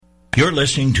You're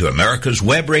listening to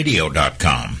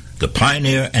America'sWebRadio.com, the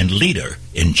pioneer and leader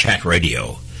in chat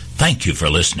radio. Thank you for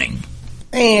listening.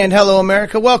 And hello,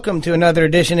 America. Welcome to another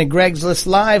edition of Greg's List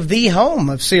Live, the home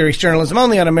of serious journalism,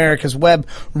 only on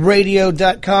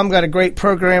America'sWebRadio.com. Got a great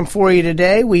program for you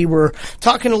today. We were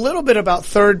talking a little bit about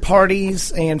third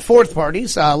parties and fourth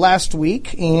parties last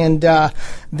week and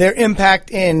their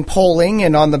impact in polling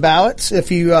and on the ballots.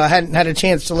 If you hadn't had a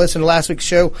chance to listen to last week's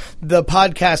show, the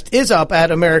podcast is up at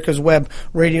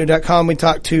America'sWebRadio.com. We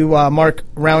talked to Mark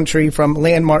Roundtree from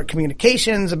Landmark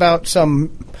Communications about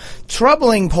some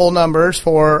troubling poll numbers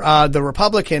for the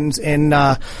Republicans in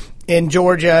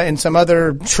Georgia and some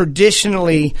other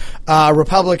traditionally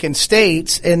Republican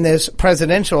states in this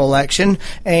presidential election.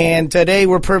 And today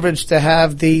we're privileged to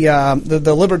have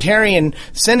the Libertarian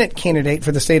Senate candidate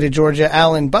for the state of Georgia,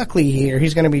 Alan Buckley, here.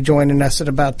 He's going to be joining us at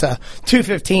about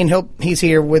 2:15. He's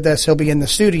here with us. He'll be in the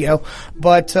studio.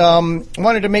 But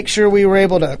wanted to make sure we were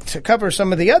able to cover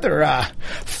some of the other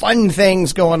fun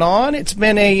things going on. It's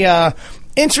been a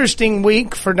interesting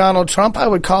week for Donald Trump. I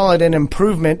would call it an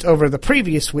improvement over the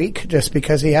previous week, just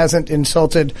because he hasn't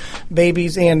insulted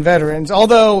babies and veterans.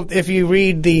 Although, if you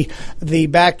read the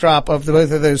backdrop of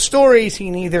both of those stories,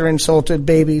 he neither insulted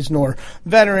babies nor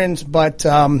veterans. But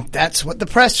that's what the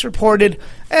press reported,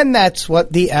 and that's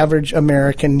what the average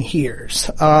American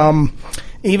hears.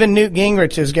 Even Newt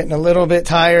Gingrich is getting a little bit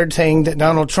tired, saying that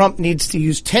Donald Trump needs to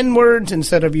use 10 words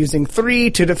instead of using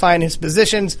 3 to define his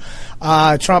positions.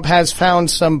 Trump has found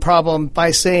some problem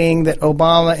by saying that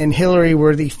Obama and Hillary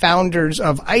were the founders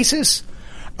of ISIS.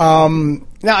 Now,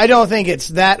 I don't think it's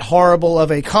that horrible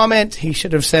of a comment. He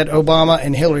should have said Obama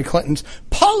and Hillary Clinton's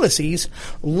policies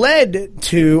led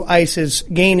to ISIS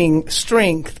gaining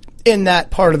strength in that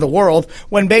part of the world,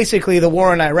 when basically the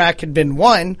war in Iraq had been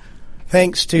won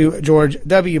thanks to George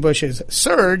W. Bush's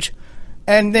surge.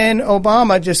 And then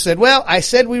Obama just said, well, I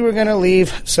said we were going to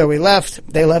leave, so we left.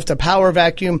 They left a power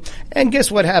vacuum. And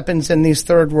guess what happens in these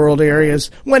third world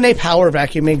areas when a power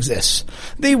vacuum exists?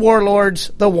 The warlords,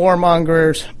 the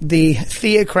warmongers, the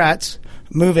theocrats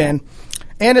move in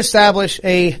and establish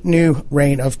a new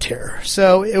reign of terror.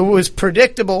 So it was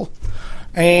predictable,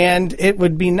 and it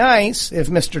would be nice if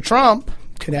Mr. Trump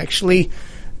could actually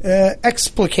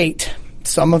explicate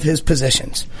some of his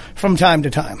positions from time to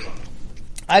time.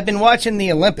 I've been watching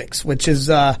the Olympics, which is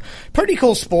a pretty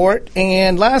cool sport.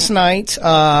 And last night,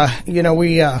 we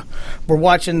were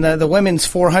watching the women's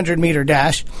 400-meter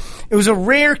dash. It was a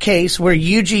rare case where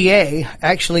UGA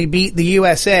actually beat the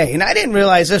USA, and I didn't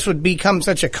realize this would become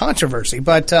such a controversy.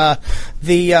 But the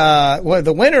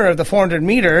winner of the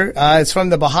 400-meter is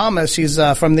from the Bahamas. She's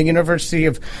from the University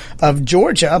of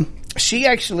Georgia. She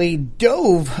actually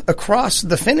dove across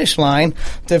the finish line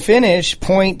to finish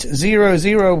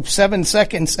 0.007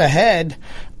 seconds ahead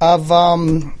of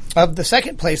the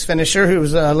second place finisher, who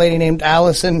was a lady named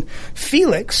Allison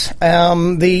Felix.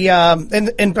 And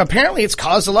apparently it's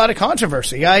caused a lot of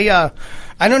controversy. I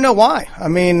don't know why. I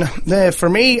mean, for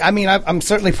me, I'm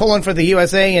certainly pulling for the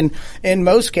USA in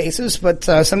most cases, but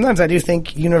sometimes I do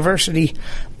think university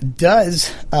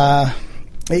does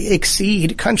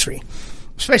exceed country,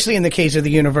 especially in the case of the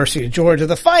University of Georgia,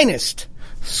 the finest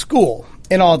school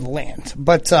in all the land.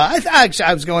 But I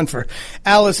was going for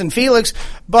Allison Felix.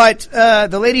 But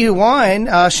the lady who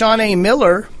won, Shawnee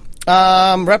Miller,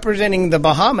 representing the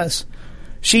Bahamas,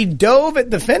 she dove at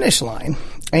the finish line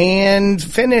and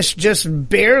finished just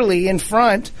barely in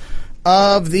front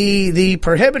of the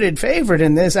prohibited favorite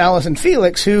in this, Allison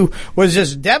Felix, who was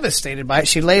just devastated by it.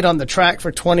 She laid on the track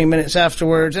for 20 minutes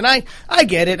afterwards, and I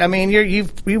get it. I mean, you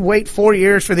wait 4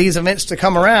 years for these events to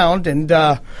come around, and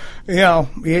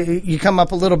you come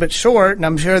up a little bit short, and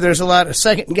I'm sure there's a lot of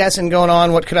second guessing going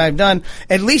on. What could I have done?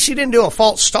 At least you didn't do a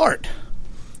false start.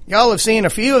 Y'all have seen a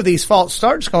few of these false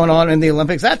starts going on in the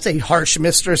Olympics. That's a harsh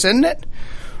mistress, isn't it?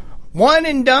 One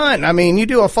and done. I mean, you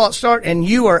do a false start and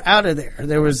you are out of there.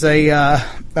 There was a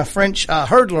French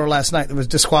hurdler last night that was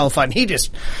disqualified, and he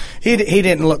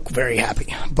didn't look very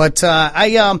happy. But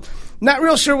I'm not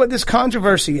real sure what this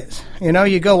controversy is. You know,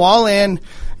 you go all in,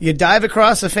 you dive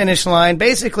across the finish line.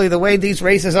 Basically, the way these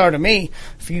races are to me,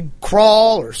 if you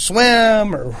crawl or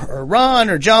swim or run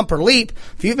or jump or leap,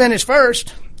 if you finish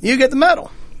first, you get the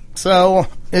medal. So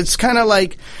it's kind of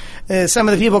like some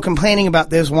of the people complaining about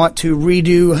this want to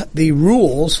redo the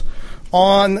rules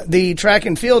on the track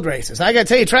and field races. I got to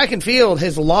tell you, track and field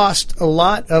has lost a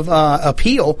lot of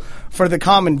appeal for the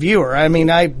common viewer. I mean,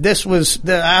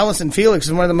 Allison Felix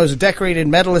is one of the most decorated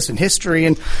medalists in history,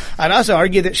 and I'd also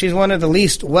argue that she's one of the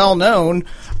least well-known.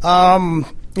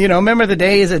 remember the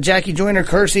days of Jackie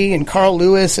Joyner-Kersee and Carl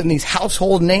Lewis and these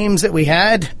household names that we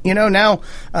had? Now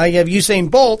you have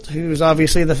Usain Bolt, who's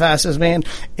obviously the fastest man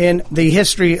in the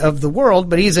history of the world,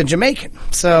 but he's a Jamaican.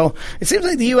 So it seems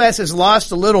like the U.S. has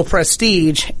lost a little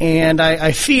prestige, and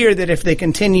I fear that if they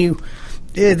continue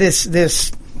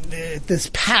this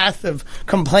path of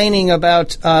complaining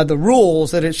about the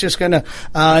rules, that it's just going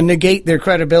to negate their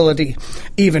credibility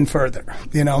even further,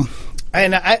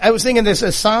 And I was thinking this,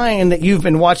 a sign that you've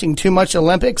been watching too much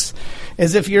Olympics,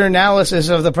 is if your analysis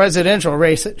of the presidential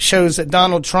race shows that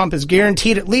Donald Trump is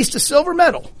guaranteed at least a silver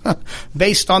medal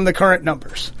based on the current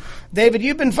numbers. David,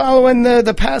 you've been following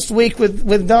the past week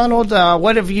with Donald.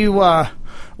 What have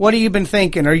you been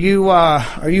thinking? Are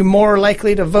you more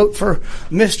likely to vote for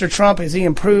Mr. Trump? Has he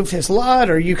improved his lot?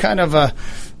 Or are you kind of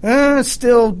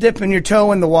still dipping your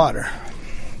toe in the water?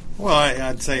 Well,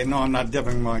 I'd say no. I'm not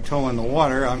dipping my toe in the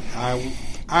water.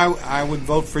 I would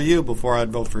vote for you before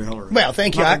I'd vote for Hillary. Well,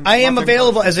 thank you. I am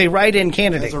available as a write-in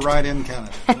candidate. As a write-in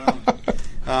candidate,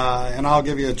 and I'll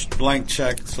give you a blank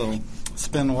check. So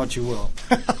spend what you will.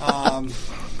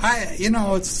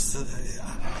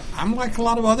 I'm like a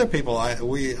lot of other people. I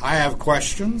have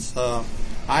questions.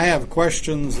 I have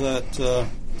questions that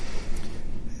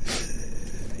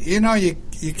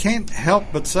you can't help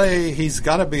but say he's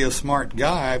got to be a smart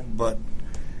guy, but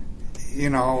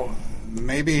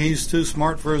maybe he's too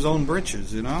smart for his own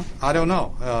britches. I don't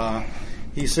know.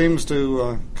 He seems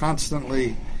to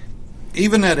constantly,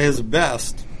 even at his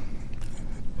best,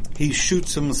 he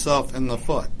shoots himself in the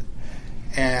foot,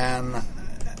 and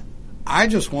I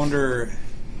just wonder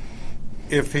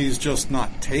if he's just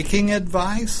not taking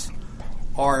advice,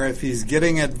 or if he's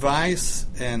getting advice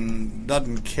and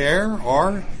doesn't care,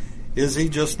 or is he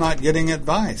just not getting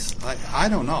advice? I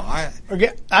don't know. I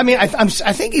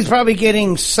think he's probably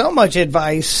getting so much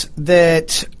advice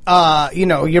that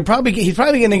he's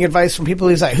probably getting advice from people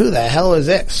who's like, who the hell is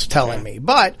this telling me?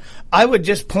 But I would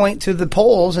just point to the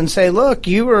polls and say, look,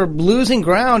 you are losing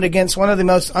ground against one of the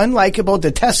most unlikable,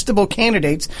 detestable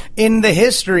candidates in the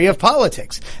history of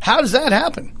politics. How does that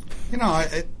happen?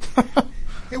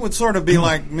 It would sort of be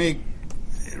like me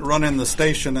running the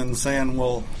station and saying,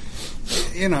 well,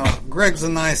 Greg's a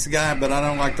nice guy, but I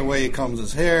don't like the way he combs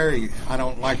his hair. I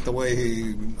don't like the way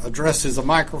he addresses a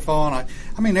microphone. I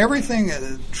mean, everything.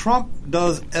 Trump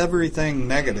does everything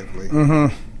negatively.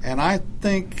 Mm-hmm. And I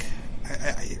think,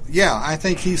 I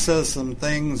think he says some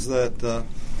things that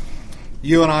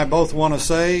you and I both want to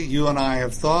say, you and I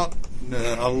have thought,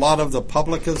 a lot of the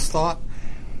public has thought.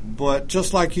 But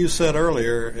just like you said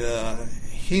earlier,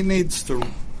 he needs to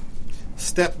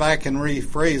step back and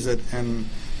rephrase it and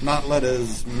not let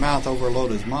his mouth overload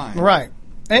his mind. Right.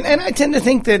 And I tend to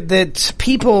think that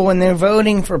people, when they're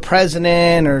voting for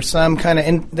president or some kind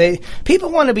of, people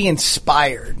want to be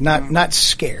inspired, not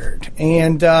scared.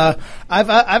 And I've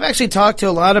actually talked to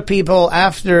a lot of people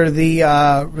after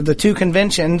the two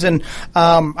conventions, and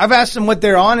I've asked them what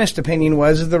their honest opinion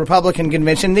was of the Republican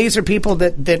convention. These are people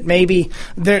that maybe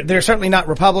they're certainly not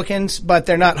Republicans, but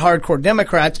they're not hardcore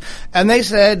Democrats, and they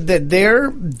said that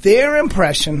their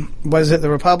impression was that the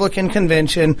Republican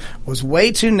convention was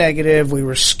way too negative. We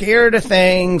were scared of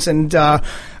things, and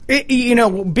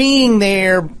being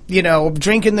there,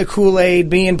 drinking the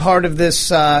Kool-Aid, being part of this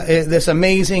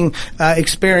amazing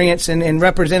experience in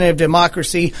representative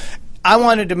democracy, I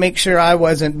wanted to make sure I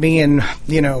wasn't being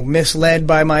misled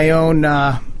by my own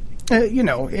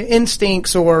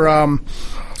instincts or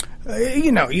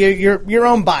your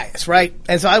own bias, right?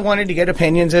 And so I wanted to get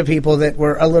opinions of people that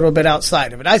were a little bit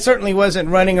outside of it. I certainly wasn't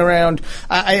running around.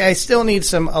 I still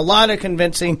need a lot of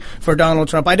convincing for Donald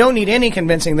Trump. I don't need any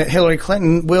convincing that Hillary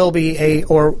Clinton will be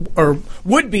or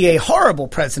would be a horrible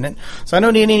president. So I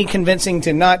don't need any convincing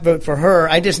to not vote for her.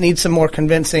 I just need some more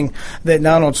convincing that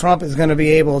Donald Trump is going to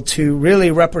be able to really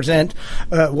represent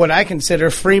what I consider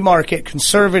free market,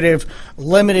 conservative,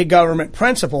 limited government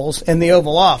principles in the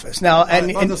Oval Office. Now,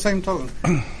 on the same token,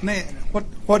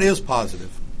 what is positive?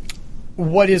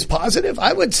 What is positive?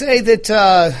 I would say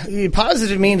that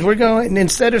positive means we're going,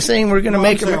 instead of saying we're going to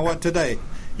make it. What today?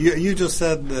 You just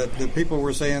said that the people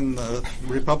were saying the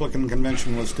Republican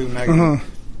convention was too negative.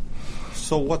 Mm-hmm.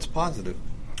 So what's positive?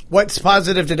 What's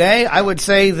positive today? I would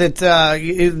say that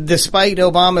despite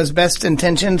Obama's best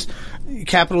intentions,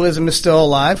 capitalism is still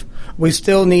alive. We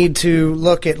still need to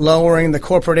look at lowering the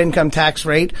corporate income tax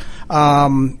rate.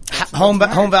 Home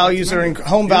values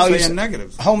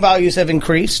have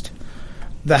increased.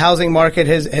 The housing market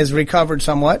has recovered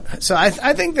somewhat. So I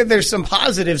think that there's some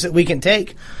positives that we can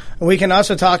take. We can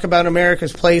also talk about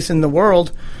America's place in the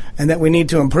world. and that we need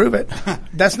to improve it.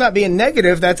 That's not being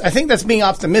negative. I think that's being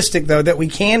optimistic, though, that we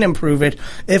can improve it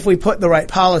if we put the right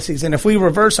policies. And if we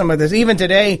reverse some of this, even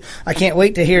today, I can't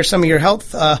wait to hear some of your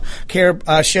health care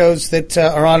shows that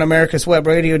are on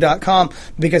americaswebradio.com,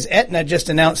 because Aetna just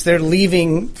announced they're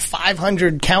leaving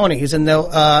 500 counties, and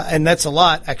and that's a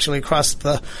lot, actually, across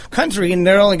the country, and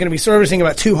they're only going to be servicing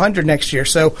about 200 next year.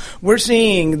 So we're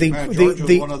seeing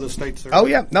Georgia's one of the states there. Oh,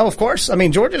 yeah. No, of course. I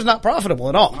mean, Georgia's not profitable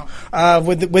at all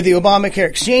with the Obamacare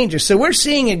exchanges. So we're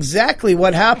seeing exactly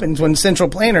what happens when central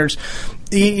planners,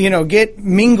 get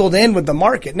mingled in with the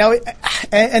market. Now,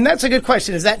 and that's a good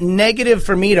question. Is that negative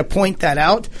for me to point that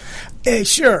out?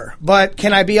 Sure, but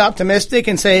can I be optimistic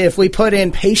and say if we put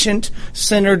in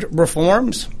patient-centered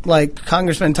reforms, like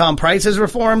Congressman Tom Price's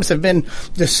reforms have been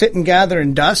just sit and gather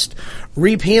and dust,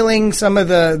 repealing some of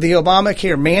the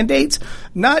Obamacare mandates,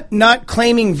 not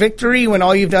claiming victory when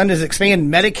all you've done is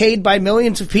expand Medicaid by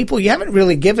millions of people? You haven't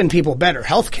really given people better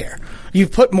health care.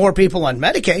 You've put more people on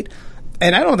Medicaid.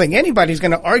 And I don't think anybody's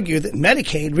going to argue that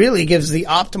Medicaid really gives the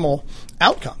optimal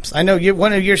outcomes. I know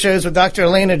one of your shows with Dr.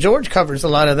 Elena George covers a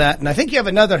lot of that, and I think you have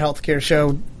another healthcare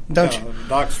show, don't you?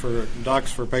 Docs for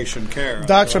Patient Care.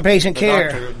 Docs for Patient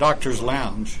Care. Doctor's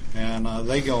Lounge, and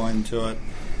they go into it.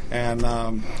 And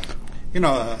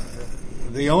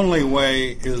the only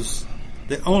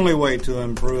way to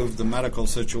improve the medical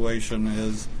situation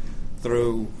is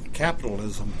through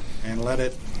capitalism, and let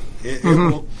it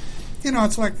will.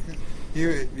 It's like.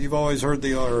 You've always heard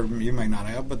or you may not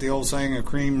have, but the old saying, a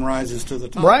cream rises to the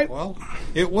top. Right. Well,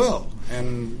 it will,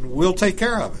 and we'll take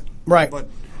care of it. Right. But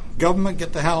government,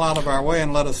 get the hell out of our way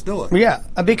and let us do it. Yeah,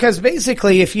 because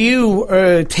basically if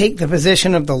you take the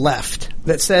position of the left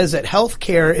that says that health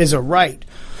care is a right,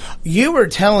 you are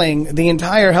telling the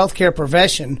entire healthcare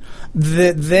profession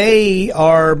that they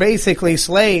are basically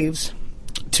slaves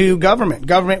to government.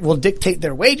 Government will dictate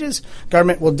their wages.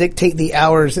 Government will dictate the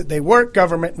hours that they work.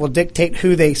 Government will dictate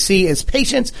who they see as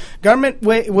patients. Government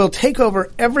will take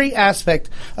over every aspect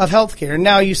of healthcare.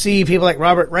 Now you see people like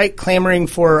Robert Wright clamoring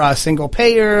for a single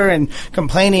payer and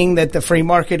complaining that the free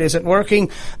market isn't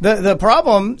working. The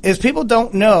problem is people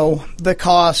don't know the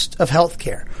cost of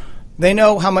healthcare. They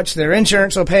know how much their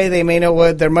insurance will pay. They may know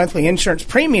what their monthly insurance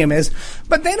premium is,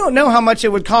 but they don't know how much it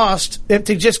would cost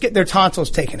to just get their tonsils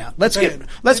taken out. Let's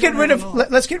get rid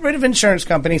of insurance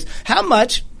companies. How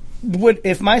much would,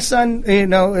 if my son,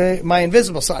 my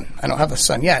invisible son, I don't have a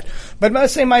son yet, but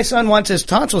let's say my son wants his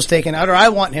tonsils taken out, or I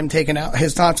want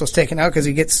his tonsils taken out because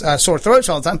he gets sore throats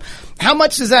all the time. How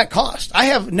much does that cost? I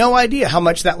have no idea how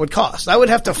much that would cost. I would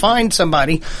have to find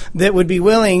somebody that would be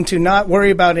willing to not worry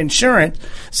about insurance.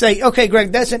 Say, okay,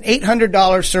 Greg, that's an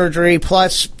 $800 surgery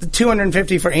plus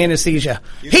 $250 for anesthesia.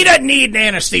 He doesn't need an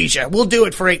anesthesia. We'll do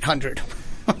it for $800.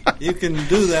 You can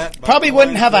do that. Probably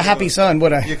wouldn't have a happy son,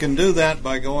 would I? You can do that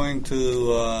by going to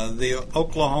the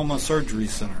Oklahoma Surgery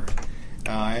Center.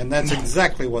 And that's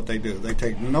exactly what they do. They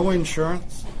take no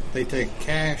insurance. They take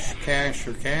cash.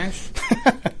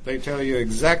 They tell you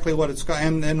exactly what it's got.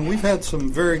 And we've had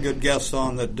some very good guests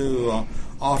on that do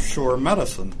offshore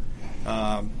medicine.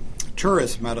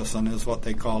 Tourist medicine is what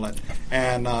they call it.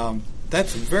 And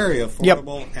that's very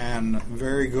affordable and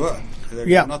very good.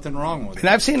 There's nothing wrong with it. And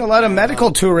I've seen a lot of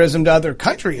medical tourism to other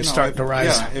countries start to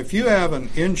rise. Yeah, if you have an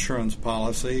insurance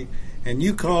policy and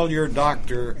you call your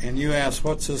doctor and you ask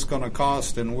what's this going to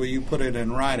cost and will you put it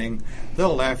in writing,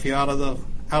 they'll laugh you out of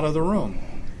the room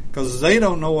because they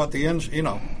don't know what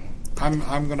I'm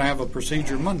going to have a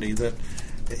procedure Monday that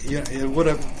it would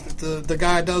have the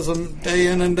guy does them day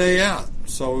in and day out.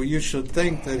 So you should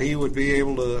think that he would be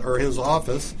able to, or his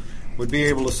office would be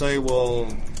able to say, well,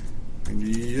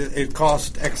 it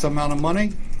costs X amount of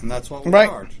money, and that's what we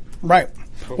charge. Right.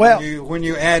 But when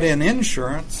you add in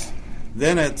insurance,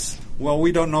 then it's, well,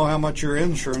 we don't know how much your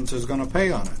insurance is going to pay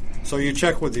on it. So you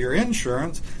check with your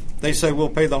insurance. They say we'll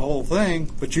pay the whole thing,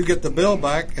 but you get the bill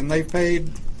back, and they've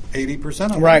paid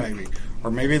 80% of it, maybe.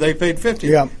 Or maybe they paid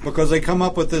 50%. Because they come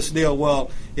up with this deal,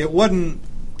 well, it wasn't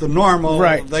the normal.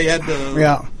 Right. They had to...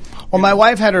 Yeah. Well, my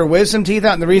wife had her wisdom teeth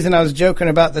out, and the reason I was joking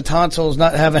about the tonsils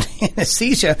not having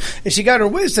anesthesia is she got her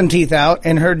wisdom teeth out,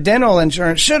 and her dental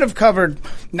insurance should have covered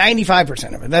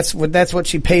 95% of it. That's what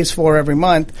she pays for every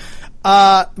month.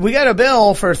 We got a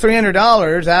bill for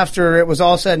 $300 after it was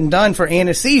all said and done for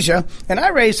anesthesia, and I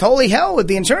raised holy hell with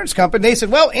the insurance company. They said,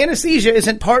 well, anesthesia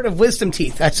isn't part of wisdom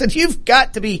teeth. I said, you've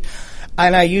got to be,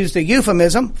 and I used a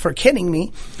euphemism for kidding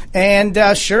me.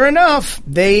 And sure enough,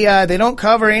 they don't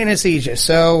cover anesthesia.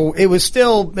 So it was a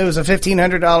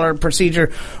 $1,500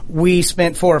 procedure. We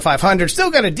spent $400 or $500.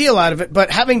 Still got a deal out of it,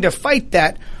 but having to fight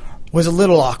that was a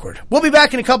little awkward. We'll be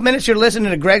back in a couple minutes. You're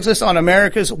listening to Greg's List on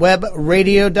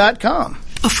AmericasWebRadio.com.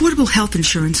 Affordable health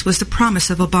insurance was the promise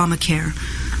of Obamacare,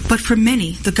 but for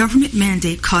many, the government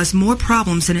mandate caused more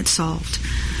problems than it solved.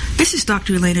 This is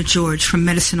Dr. Elena George from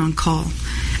Medicine on Call,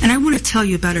 and I want to tell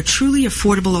you about a truly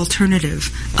affordable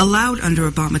alternative allowed under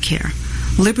Obamacare,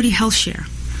 Liberty HealthShare.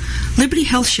 Liberty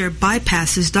HealthShare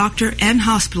bypasses doctor and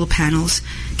hospital panels,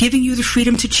 giving you the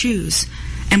freedom to choose.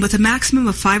 And with a maximum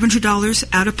of $500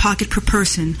 out-of-pocket per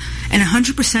person and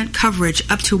 100% coverage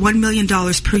up to $1 million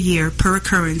per year per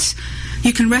occurrence,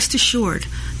 you can rest assured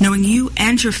knowing you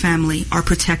and your family are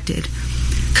protected.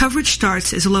 Coverage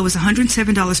starts as low as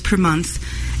 $107 per month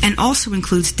and also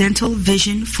includes dental,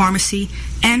 vision, pharmacy,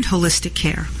 and holistic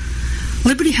care.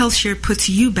 Liberty HealthShare puts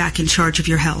you back in charge of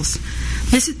your health.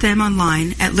 Visit them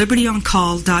online at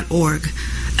libertyoncall.org.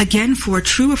 Again, for a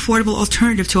true affordable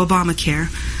alternative to Obamacare,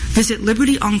 visit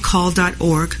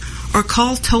libertyoncall.org or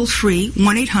call toll-free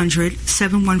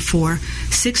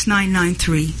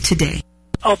 1-800-714-6993 today.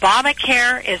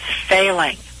 Obamacare is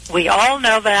failing. We all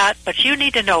know that, but you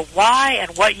need to know why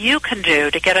and what you can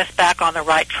do to get us back on the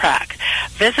right track.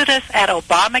 Visit us at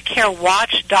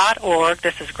ObamacareWatch.org.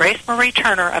 This is Grace Marie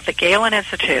Turner of the Galen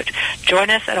Institute. Join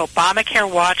us at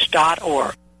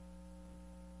ObamacareWatch.org.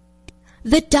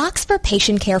 The Docs for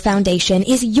Patient Care Foundation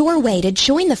is your way to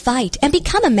join the fight and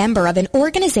become a member of an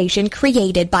organization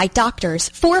created by doctors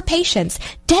for patients,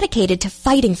 dedicated to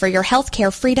fighting for your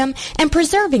healthcare freedom and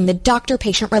preserving the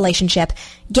doctor-patient relationship.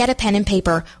 Get a pen and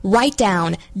paper. Write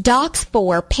down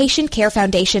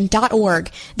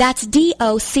docs4patientcarefoundation.org. That's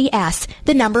DOCS,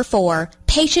 the number 4,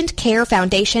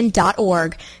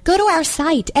 patientcarefoundation.org. Go to our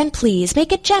site and please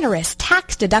make a generous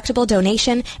tax-deductible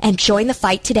donation and join the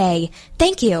fight today.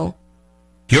 Thank you.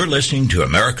 You're listening to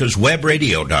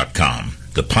AmericasWebRadio.com,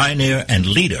 the pioneer and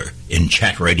leader in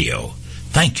chat radio.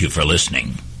 Thank you for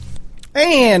listening.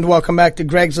 And welcome back to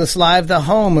Greg's List Live, the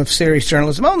home of serious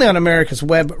journalism, only on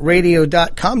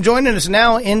AmericasWebRadio.com. Joining us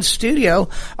now in studio,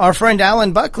 our friend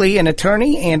Alan Buckley, an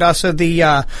attorney and also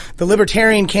the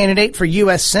Libertarian candidate for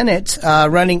U.S. Senate,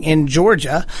 running in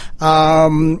Georgia.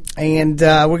 And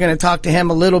we're going to talk to him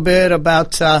a little bit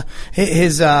about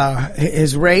his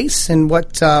race and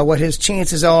what his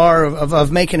chances are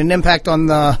of making an impact on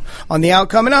the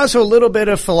outcome, and also a little bit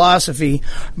of philosophy,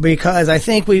 because I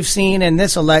think we've seen in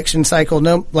this election cycle,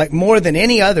 like more than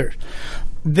any other,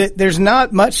 that there's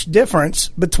not much difference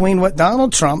between what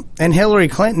Donald Trump and Hillary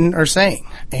Clinton are saying.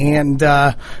 And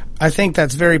I think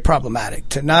that's very problematic,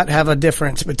 to not have a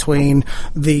difference between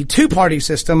the two-party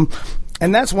system.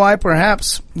 And that's why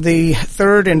perhaps the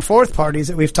third and fourth parties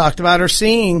that we've talked about are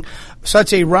seeing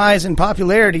such a rise in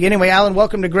popularity. Anyway, Alan,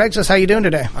 welcome to Greg's List. How you doing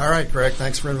today? All right, Greg.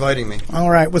 Thanks for inviting me. All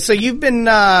right. Well, so you've been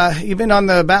on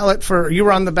the ballot you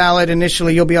were on the ballot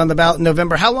initially. You'll be on the ballot in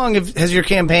November. How long has your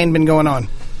campaign been going on?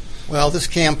 Well, this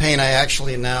campaign I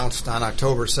actually announced on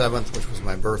October 7th, which was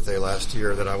my birthday last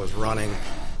year, that I was running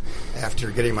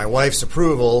after getting my wife's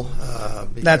approval.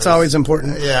 That's always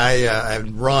important. Yeah, I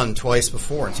had run twice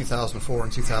before, in 2004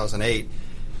 and 2008,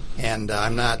 and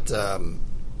I'm not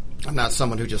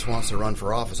someone who just wants to run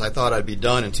for office. I thought I'd be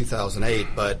done in 2008,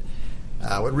 but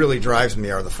what really drives me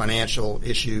are the financial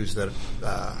issues that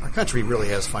our country really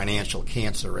has financial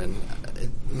cancer, and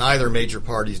neither major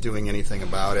party is doing anything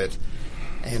about it.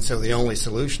 And so the only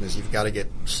solution is you've got to get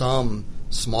some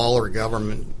smaller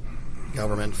government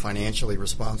financially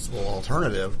responsible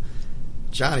alternative.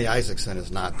 Johnny Isakson is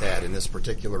not that in this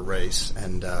particular race,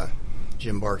 and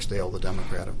Jim Barksdale, the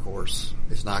Democrat, of course,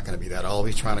 is not going to be that. Although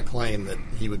he's trying to claim that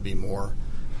he would be more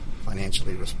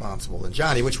financially responsible than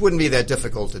Johnny, which wouldn't be that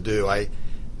difficult to do. I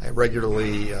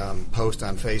regularly post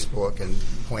on Facebook and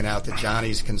point out that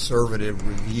Johnny's conservative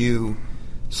review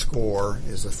score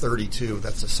is a 32.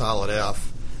 That's a solid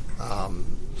F.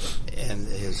 And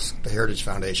the Heritage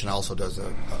Foundation also does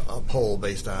a poll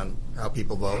based on how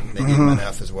people vote, and they give him an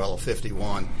F as well, a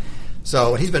 51.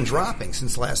 So he's been dropping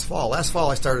since last fall. Last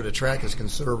fall I started to track his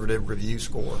conservative review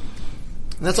score.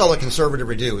 And that's all the conservative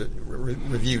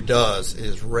review does,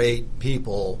 is rate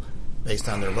people based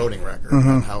on their voting record,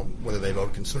 on whether they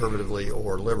vote conservatively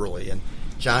or liberally. And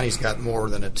Johnny's got more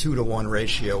than a 2-to-1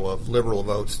 ratio of liberal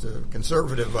votes to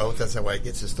conservative votes. That's how he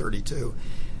gets his 32.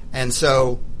 And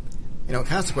so,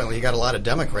 consequently, you got a lot of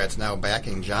Democrats now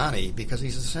backing Johnny because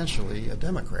he's essentially a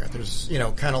Democrat. There's,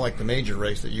 kind of like the major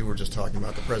race that you were just talking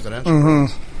about, the presidential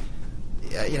race.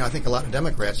 I think a lot of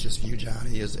Democrats just view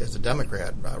Johnny as a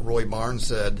Democrat. Roy Barnes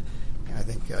said, I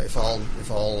think if all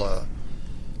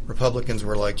Republicans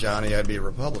were like Johnny, I'd be a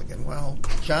Republican. Well,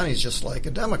 Johnny's just like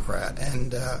a Democrat.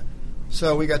 And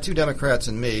so we got two Democrats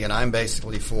and me, and I'm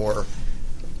basically for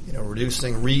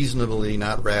reducing reasonably,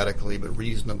 not radically, but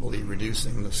reasonably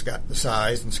reducing the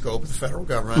size and scope of the federal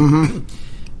government,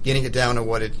 getting it down to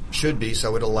what it should be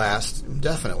so it'll last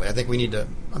indefinitely. I think we need to.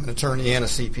 I'm an attorney and a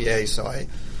CPA, so I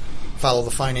follow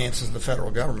the finances of the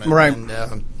federal government. Right. And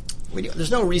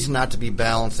there's no reason not to be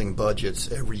balancing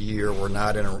budgets every year. We're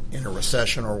not in a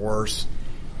recession or worse,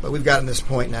 but we've gotten to this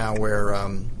point now where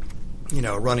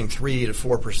running 3 to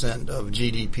 4% of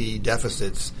GDP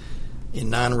deficits in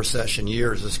non-recession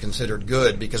years is considered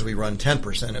good because we run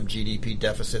 10% of GDP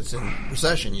deficits in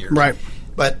recession years. Right.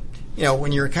 But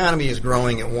when your economy is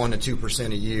growing at 1 to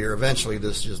 2% a year, eventually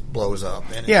this just blows up.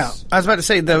 And I was about to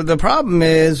say the problem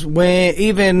is when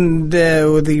even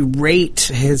the rate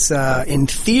has in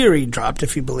theory dropped,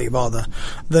 if you believe all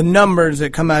the numbers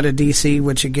that come out of DC,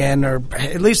 which again are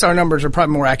at least our numbers are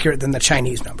probably more accurate than the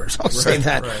Chinese numbers. I'll say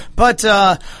that. Right. But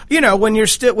when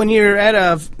you're at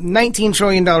a $19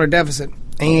 trillion deficit,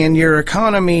 and your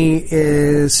economy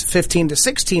is 15 to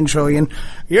 16 trillion,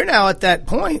 you're now at that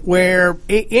point where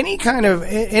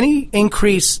any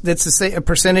increase that's a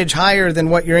percentage higher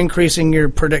than what you're increasing your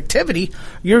productivity,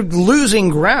 you're losing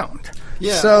ground.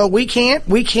 Yeah. So we can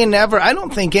never, I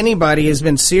don't think anybody has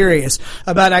been serious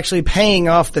about actually paying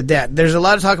off the debt. There's a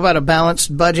lot of talk about a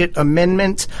balanced budget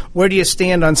amendment. Where do you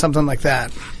stand on something like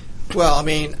that? Well, I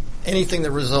mean, anything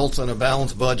that results in a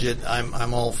balanced budget,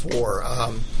 I'm all for.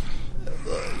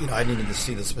 I needed to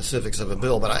see the specifics of a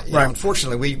bill, but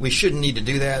unfortunately, we shouldn't need to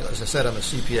do that. As I said, I'm a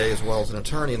CPA as well as an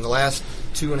attorney. In the last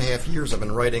 2.5 years, I've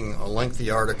been writing a lengthy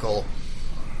article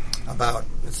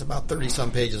it's about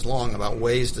 30-some pages long, about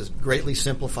ways to greatly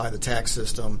simplify the tax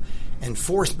system and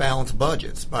force balanced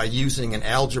budgets by using an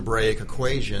algebraic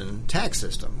equation tax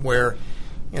system where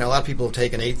a lot of people have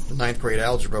taken 8th and 9th grade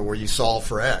algebra where you solve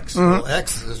for X. Well,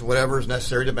 X is whatever is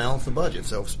necessary to balance the budget.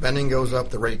 So if spending goes up,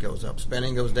 the rate goes up.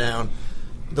 Spending goes down,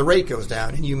 the rate goes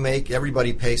down. And you make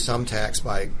everybody pay some tax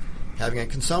by having a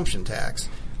consumption tax.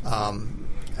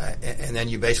 And then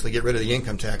you basically get rid of the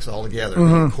income tax altogether.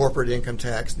 The corporate income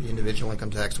tax, the individual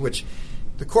income tax, which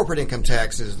the corporate income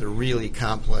tax is the really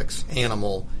complex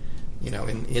animal,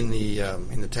 in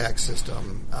the tax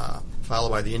system, followed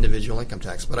by the individual income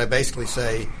tax. But I basically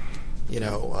say,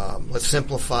 let's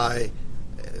simplify,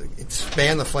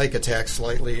 expand the FICA tax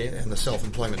slightly and the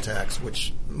self-employment tax,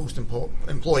 which most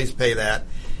employees pay that,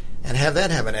 and have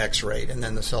that have an X rate, and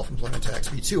then the self-employment tax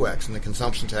be 2X, and the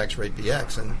consumption tax rate be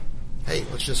X. And hey,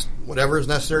 let's just, whatever is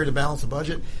necessary to balance the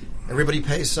budget, everybody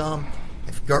pays some.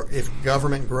 If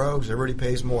government grows, everybody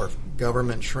pays more. If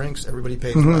government shrinks, everybody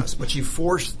pays less. But you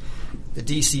force the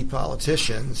D.C.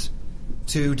 politicians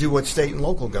to do what state and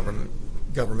local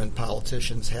government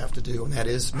politicians have to do, and that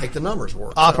is make the numbers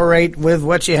work. Operate with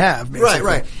what you have, basically.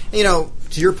 Right.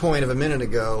 To your point of a minute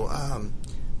ago,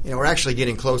 we're actually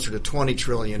getting closer to $20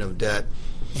 trillion of debt.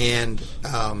 And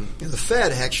the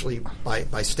Fed actually,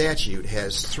 by statute,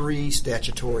 has 3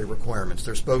 statutory requirements.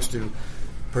 They're supposed to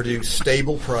produce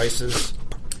stable prices,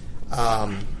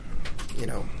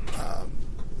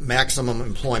 maximum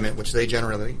employment, which they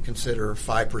generally consider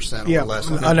 5% or less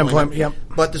unemployment. Yep.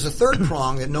 But there's a third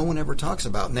prong that no one ever talks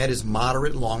about, and that is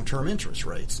moderate long-term interest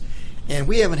rates. And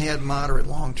we haven't had moderate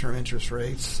long-term interest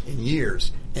rates in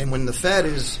years. And when the Fed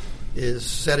is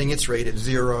setting its rate at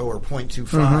 0 or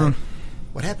 0.25,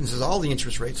 what happens is all the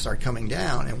interest rates start coming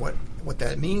down, and what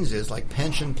that means is like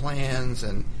pension plans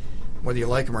and whether you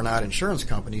like them or not, insurance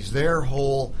companies, their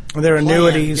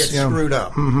annuities gets screwed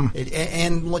up.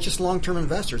 And just long-term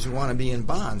investors who want to be in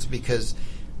bonds because,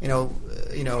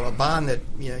 a bond that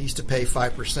used to pay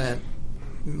 5%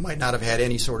 might not have had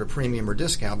any sort of premium or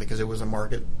discount because it was a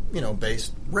market,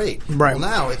 based rate. Right. Well,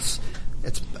 now it's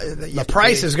the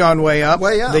price has gone way up.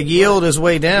 The yield is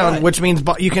way down, which means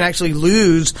you can actually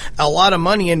lose a lot of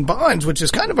money in bonds, which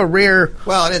is kind of a rare.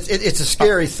 Well, it's a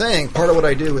scary thing. Part of what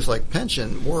I do is like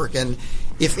pension work, and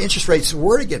if interest rates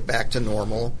were to get back to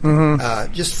normal,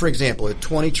 just for example, at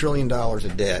 $20 trillion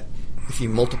of debt, if you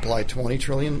multiply 20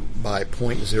 trillion by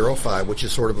 0.05, which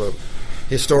is sort of a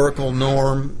historical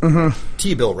norm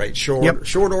T-bill rate, short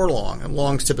or long. And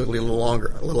long's typically a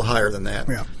little higher than that.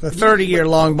 Yeah, the 30-year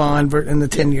long bond and the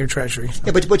 10-year Treasury. So.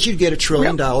 Yeah, but you'd get $1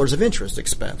 trillion of interest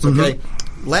expense. Okay,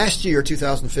 last year,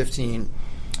 2015,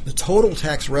 the total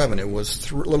tax revenue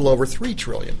was a little over $3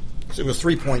 trillion. So it was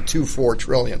 $3.24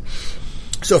 trillion.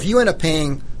 So if you end up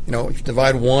paying, if you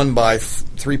divide 1 by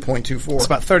 3.24, it's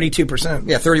about 32%.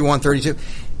 Yeah, 32.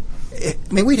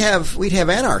 we'd have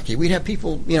anarchy. We'd have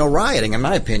people, rioting, in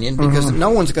my opinion, because no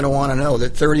one's going to want to know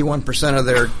that 31% of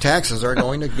their taxes are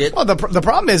going to get. Well, the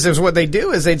problem is what they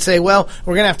do is they'd say, well,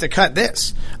 we're going to have to cut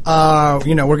this. We're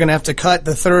going to have to cut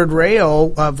the third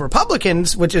rail of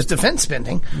Republicans, which is defense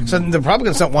spending. So the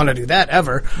Republicans don't want to do that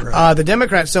ever. Right. The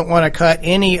Democrats don't want to cut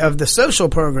any of the social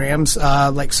programs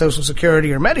like Social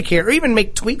Security or Medicare, or even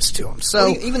make tweaks to them. So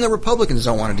even the Republicans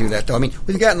don't want to do that, though. I mean,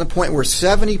 we've gotten to the point where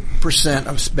 70%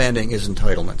 of spending is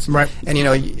entitlements. Right. And,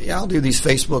 I'll do these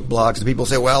Facebook blogs, and people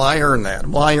say, well, I earn that.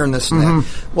 Well, I earn this and that.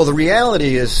 Well, the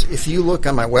reality is, if you look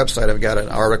on my website, I've got an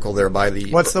article there by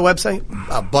the... What's the website?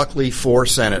 Buckley for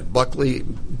Senate. Buckley,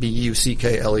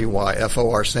 Buckley,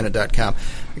 FOR Senate.com.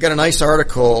 I got a nice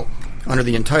article under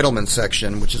the entitlement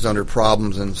section, which is under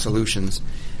problems and solutions,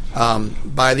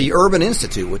 by the Urban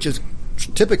Institute, which is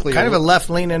typically kind of a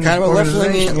left-leaning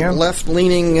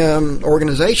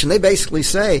organization. They basically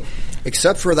say,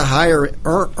 except for the higher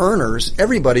earners,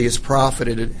 everybody has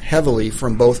profited heavily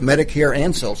from both Medicare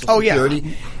and Social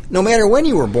Security, no matter when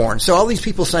you were born. So all these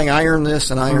people saying, I earn this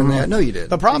and I earn that. No, you didn't.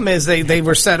 The problem is they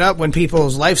were set up when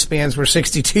people's lifespans were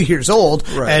 62 years old.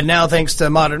 Right. And now, thanks to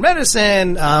modern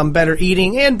medicine, better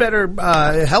eating, and better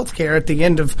health care at the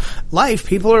end of life,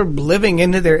 people are living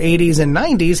into their 80s and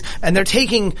 90s, and they're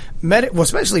taking,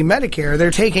 especially Medicare, they're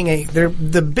taking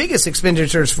the biggest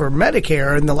expenditures for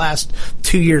Medicare in the last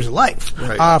 2 years of life.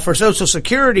 Right. For Social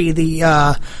Security,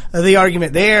 the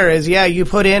argument there is, you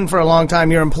put in for a long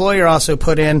time, your employer also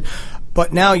put in,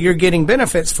 but now you're getting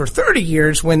benefits for 30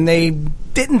 years when they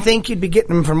didn't think you'd be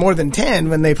getting them for more than 10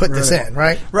 when they put this in,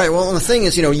 right? Right. Well, the thing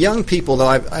is, young people, though,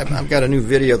 I've got a new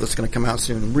video that's going to come out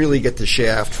soon, really get the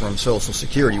shaft from Social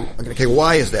Security. Okay,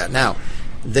 why is that? Now,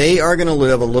 they are going to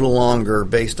live a little longer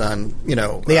based on, the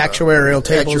actuarial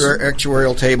tables.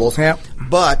 Actuarial tables. Yeah.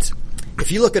 But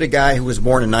if you look at a guy who was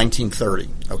born in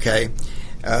 1930, okay,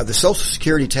 the Social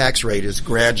Security tax rate has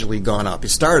gradually gone up. It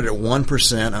started at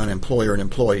 1% on employer and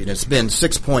employee, and it's been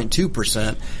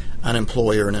 6.2% on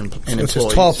employer and employee. Which is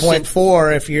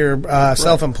 12.4 if you're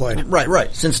self-employed.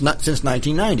 Right. Since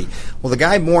 1990. Well, the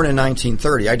guy born in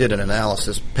 1930, I did an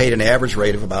analysis, paid an average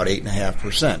rate of about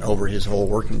 8.5% over his whole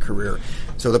working career.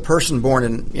 So the person born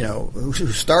in, who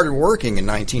started working in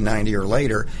 1990 or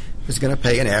later is going to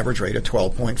pay an average rate of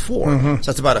 12.4.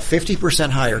 So that's about a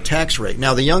 50% higher tax rate.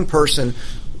 Now, the young person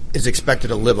is expected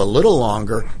to live a little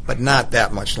longer, but not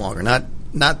that much longer. Not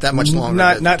that much longer.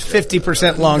 Not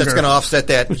 50% longer. That's going to offset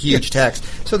that huge tax.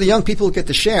 So the young people get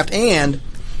the shaft. And,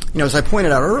 as I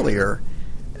pointed out earlier,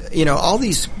 all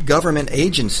these government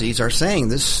agencies are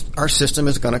saying our system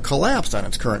is going to collapse on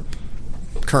its current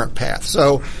path.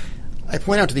 So I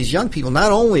point out to these young people,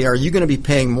 not only are you going to be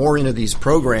paying more into these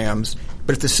programs,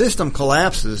 but if the system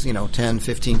collapses, 10,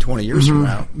 15, 20 years from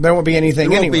now, there won't be anything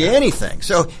There won't be anything.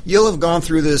 So you'll have gone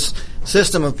through this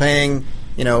system of paying,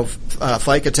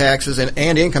 FICA taxes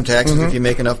and income taxes if you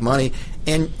make enough money,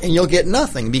 and you'll get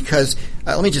nothing because,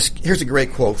 here's a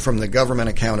great quote from the Government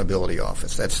Accountability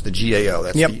Office. That's the GAO.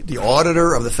 That's the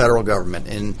auditor of the federal government.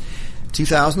 In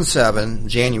 2007,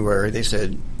 January, they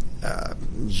said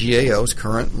GAO's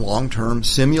current long-term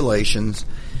simulations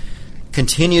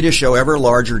continue to show ever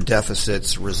larger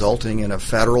deficits, resulting in a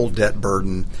federal debt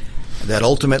burden that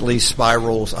ultimately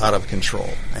spirals out of control.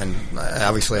 And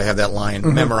obviously I have that line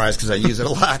memorized because I use it a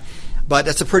lot. But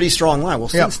that's a pretty strong line. Well,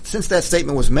 since that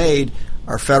statement was made,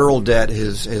 our federal debt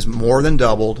has more than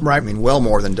doubled. Right. Well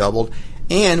more than doubled.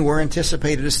 And we're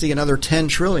anticipated to see another $10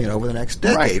 trillion over the next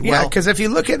decade. Right. Yeah, because if you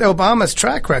look at Obama's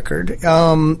track record,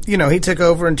 he took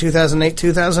over in 2008,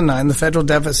 2009. The federal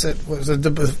deficit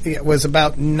was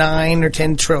about 9 or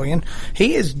 10 trillion.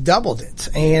 He has doubled it,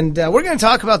 and we're going to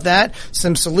talk about that,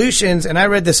 some solutions. And I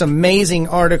read this amazing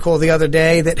article the other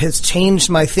day that has changed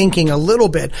my thinking a little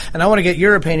bit, and I want to get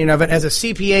your opinion of it. As a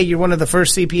CPA, you're one of the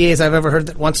first CPAs I've ever heard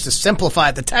that wants to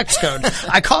simplify the tax code.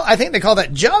 I think they call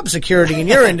that job security in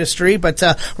your industry, but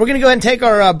we're going to go ahead and take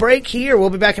our break here. We'll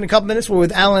be back in a couple minutes. We're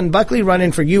with Alan Buckley,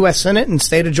 running for U.S. Senate in the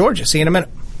state of Georgia. See you in a minute.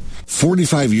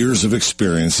 45 years of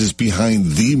experience is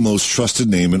behind the most trusted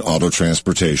name in auto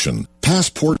transportation.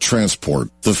 Passport Transport,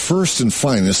 the first and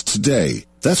finest today.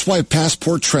 That's why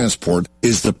Passport Transport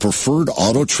is the preferred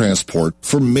auto transport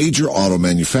for major auto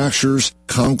manufacturers,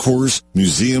 concours,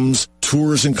 museums,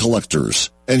 tours, and collectors,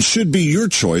 and should be your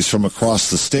choice from across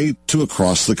the state to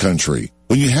across the country.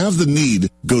 When you have the need,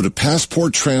 go to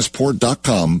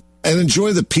PassportTransport.com and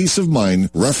enjoy the peace of mind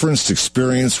referenced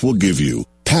experience will give you.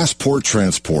 Passport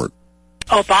Transport.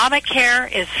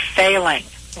 Obamacare is failing.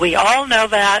 We all know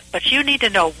that, but you need to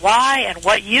know why and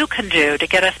what you can do to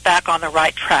get us back on the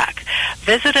right track.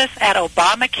 Visit us at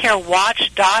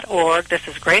ObamacareWatch.org. This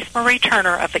is Grace Marie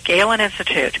Turner of the Galen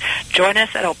Institute. Join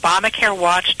us at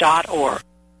ObamacareWatch.org.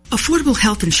 Affordable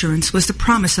health insurance was the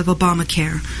promise of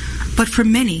Obamacare, but for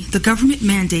many, the government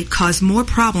mandate caused more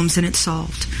problems than it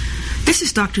solved. This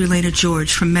is Dr. Elena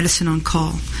George from Medicine on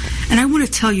Call, and I want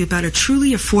to tell you about a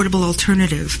truly affordable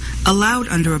alternative allowed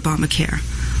under Obamacare,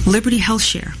 Liberty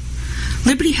HealthShare.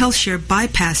 Liberty HealthShare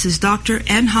bypasses doctor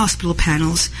and hospital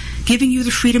panels, giving you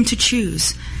the freedom to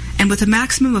choose. And with a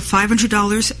maximum of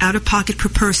 $500 out-of-pocket per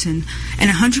person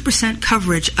and 100%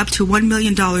 coverage up to $1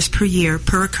 million per year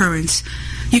per occurrence,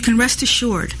 you can rest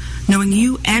assured knowing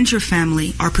you and your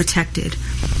family are protected.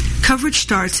 Coverage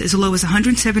starts as low as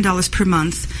 $107 per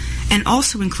month and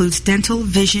also includes dental,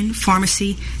 vision,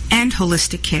 pharmacy, and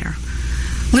holistic care.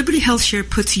 Liberty HealthShare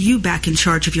puts you back in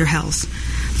charge of your health.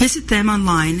 Visit them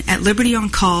online at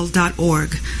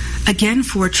libertyoncall.org. Again,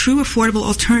 for a true affordable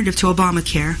alternative to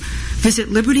Obamacare, visit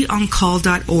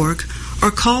libertyoncall.org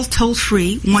or call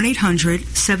toll-free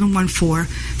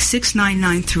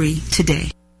 1-800-714-6993 today.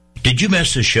 Did you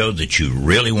miss a show that you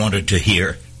really wanted to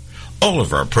hear? All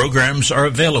of our programs are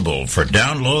available for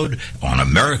download on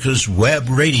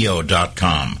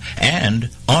americaswebradio.com and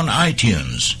on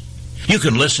iTunes. You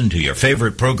can listen to your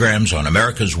favorite programs on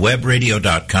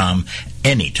americaswebradio.com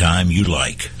anytime you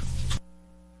like.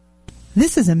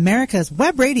 This is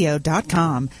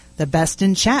americaswebradio.com, the best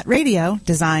in chat radio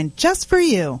designed just for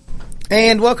you.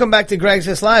 And welcome back to Greg's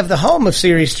List Live, the home of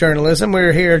serious journalism.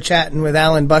 We're here chatting with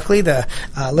Alan Buckley, the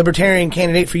Libertarian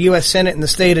candidate for U.S. Senate in the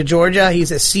state of Georgia.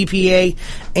 He's a CPA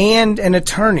and an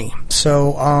attorney.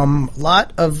 So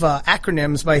lot of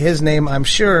acronyms by his name, I'm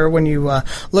sure, when you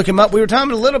look him up. We were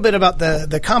talking a little bit about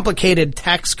the complicated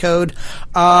tax code.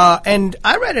 And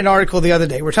I read an article the other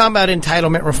day. We're talking about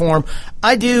entitlement reform.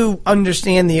 I do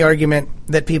understand the argument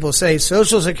that people say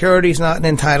Social Security is not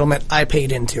an entitlement. I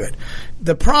paid into it.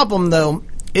 The problem, though,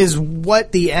 is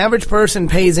what the average person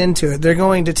pays into it. They're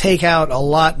going to take out a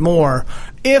lot more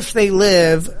if they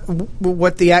live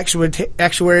what the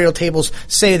actuarial tables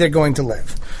say they're going to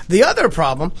live. The other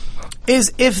problem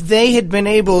is if they had been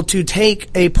able to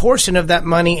take a portion of that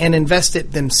money and invest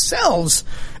it themselves,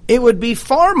 it would be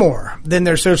far more than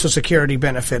their Social Security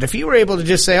benefit. If you were able to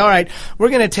just say, all right, we're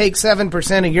going to take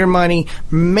 7% of your money,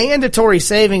 mandatory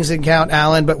savings account,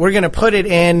 Alan, but we're going to put it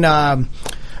in some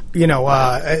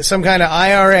kind of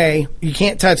IRA. You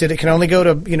can't touch it. It can only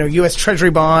go to, U.S. Treasury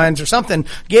bonds or something,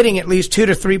 getting at least 2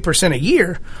 to 3% a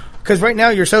year. Because right now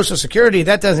your Social Security,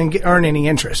 that doesn't earn any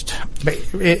interest.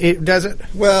 It doesn't.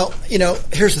 Well,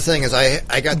 here's the thing: is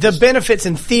I got the benefits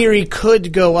in theory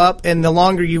could go up, and the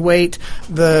longer you wait,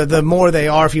 the more they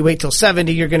are. If you wait till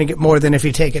 70, you're going to get more than if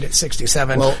you take it at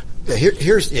 67. Well,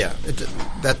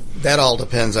 that all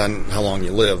depends on how long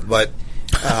you live, but.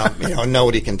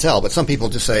 Nobody can tell, but some people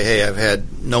just say, hey, I've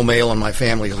had no male in my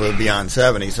family who lived beyond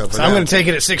 70, so I'm going to take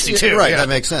it at 62. Right, yeah. That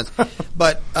makes sense.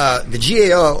 But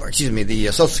the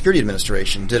Social Security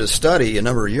Administration did a study a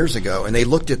number of years ago, and they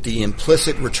looked at the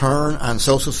implicit return on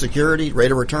Social Security,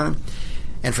 rate of return.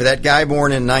 And for that guy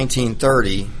born in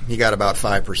 1930, he got about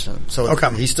 5%. So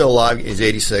he's still alive. He's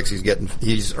 86.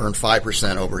 He's earned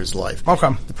 5% over his life. Okay.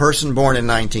 The person born in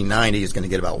 1990 is going to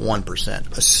get about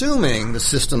 1%, assuming the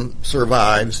system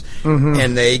survives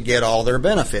and they get all their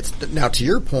benefits. Now, to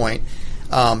your point,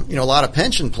 a lot of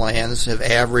pension plans have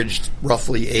averaged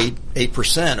roughly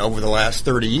 8% over the last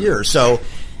 30 years. So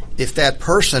if that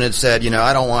person had said,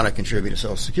 I don't want to contribute to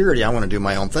Social Security, I want to do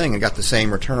my own thing, and got the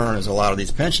same return as a lot of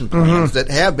these pension plans that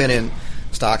have been in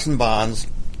stocks and bonds,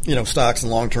 stocks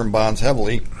and long-term bonds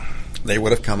heavily, they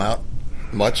would have come out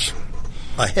much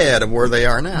ahead of where they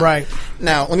are now. Right.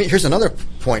 Now, here's another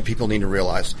point people need to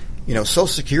realize. Social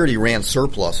Security ran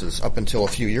surpluses up until a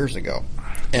few years ago.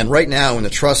 And right now in the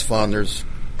trust fund, there's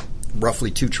roughly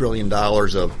 $2 trillion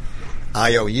of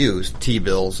IOUs,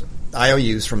 T-bills,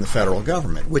 IOUs from the federal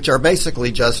government, which are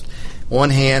basically just one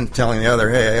hand telling the other,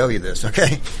 hey, I owe you this,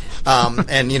 okay?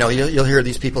 And, you'll hear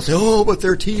these people say, oh, but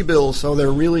they're T-bills, so they're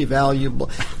really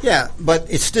valuable. Yeah, but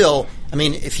it's still,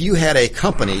 if you had a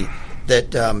company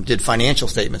that did financial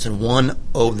statements and one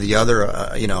owed the other,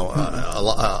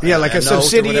 like a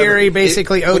subsidiary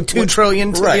basically owed $2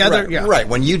 trillion to the other. Right.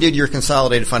 When you did your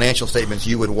consolidated financial statements,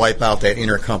 you would wipe out that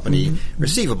intercompany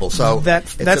receivable. So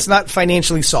that's not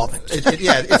financially solvent.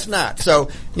 It's not. So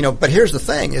but here's the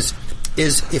thing: is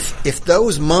if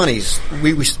those monies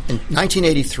we in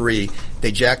 1983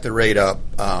 they jacked the rate up.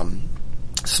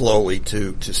 Slowly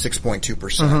to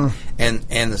 6.2%.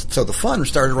 And so the fund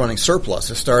started running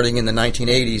surpluses starting in the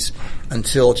 1980s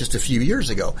until just a few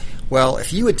years ago. Well,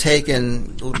 if you had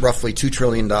taken roughly $2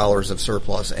 trillion of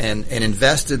surplus and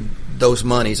invested those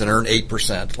monies and earn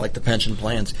 8%, like the pension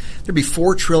plans, there'd be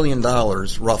 $4 trillion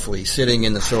roughly sitting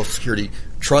in the Social Security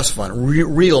trust fund,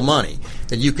 real money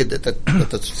that you could that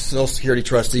the Social Security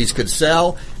trustees could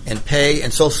sell and pay,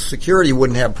 and Social Security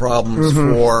wouldn't have problems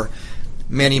for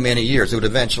many, many years. It would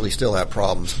eventually still have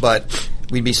problems, but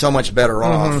we'd be so much better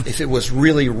off if it was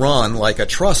really run like a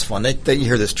trust fund. You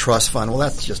hear this trust fund. Well,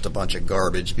 that's just a bunch of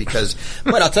garbage because,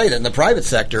 but I'll tell you that in the private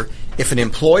sector, if an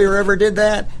employer ever did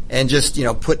that and just,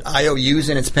 put IOUs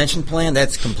in its pension plan,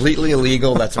 that's completely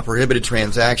illegal. That's a prohibited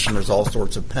transaction. There's all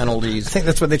sorts of penalties. I think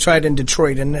that's what they tried in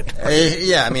Detroit, isn't it?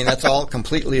 Yeah, I mean, that's all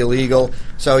completely illegal.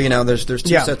 So, there's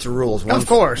two sets of rules. One, of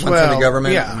course. One for the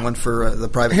government and one for the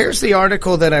private sector. Here's the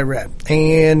article that I read,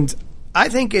 and I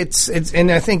think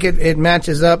and I think it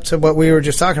matches up to what we were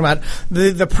just talking about.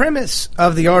 The premise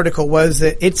of the article was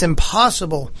that it's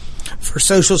impossible for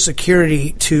Social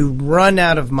Security to run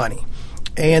out of money.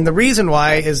 And the reason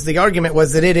why is the argument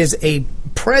was that it is a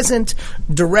present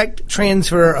direct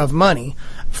transfer of money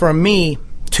from me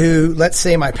to, let's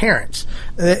say, my parents.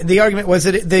 The argument was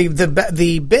that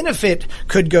the benefit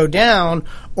could go down,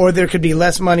 or there could be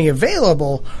less money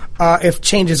available if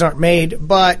changes aren't made,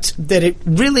 but that it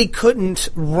really couldn't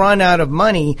run out of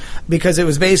money because it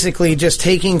was basically just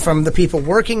taking from the people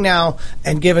working now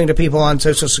and giving to people on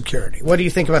Social Security. What do you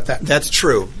think about that? That's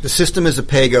true. The system is a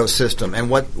pay-go system, and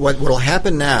what will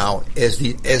happen now is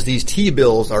as these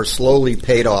T-bills are slowly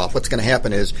paid off, what's going to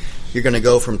happen is you're going to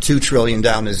go from $2 trillion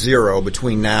down to zero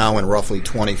between now and roughly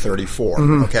 2034.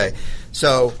 Okay.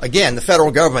 So again, the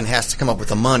federal government has to come up with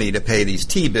the money to pay these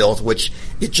T-bills, which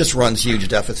it just runs huge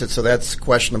deficits. So that's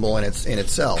questionable in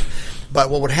itself. But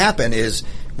what would happen is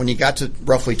when you got to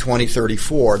roughly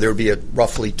 2034, there would be a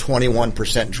roughly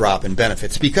 21% drop in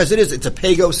benefits because it's a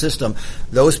pay-go system.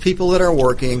 Those people that are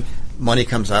working, money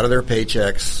comes out of their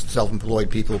paychecks. Self-employed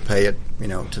people pay it,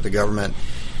 to the government.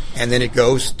 And then it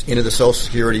goes into the Social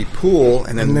Security pool,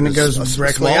 and then it goes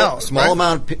directly out. Small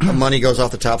amount of money goes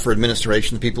off the top for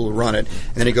administration, the people who run it,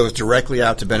 and then it goes directly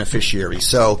out to beneficiaries.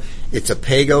 So it's a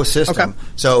pay-go system. Okay.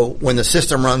 So when the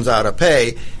system runs out of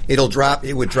pay, it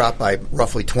would drop by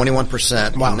roughly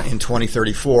 21% in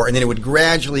 2034, and then it would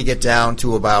gradually get down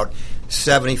to about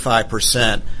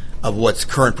 75% of what's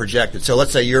current projected. So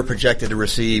let's say you're projected to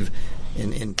receive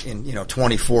in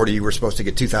 2040, you were supposed to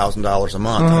get $2,000 a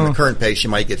month. On the current pace, you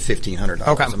might get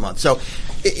 $1,500 a month. So,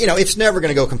 it's never going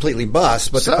to go completely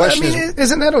bust. But the question is,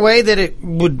 isn't that a way that it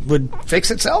would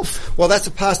fix itself? Well, that's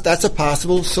a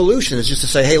possible solution. Is just to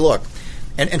say, hey, look,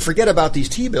 and forget about these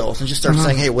T-bills and just start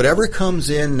saying, hey, whatever comes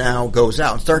in now goes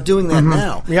out, and start doing that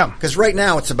now. Yeah, because right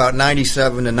now it's about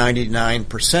 97 to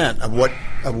 99%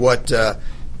 of what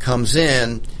comes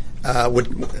in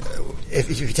would.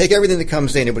 If you take everything that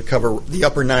comes in, it would cover the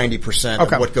upper 90%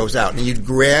 of what goes out. And you'd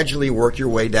gradually work your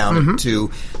way down to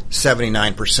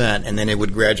 79%, and then it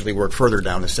would gradually work further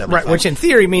down to 75%. Right, which in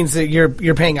theory means that you're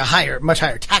paying a much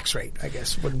higher tax rate, I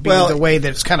guess, would be the way that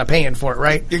it's kind of paying for it,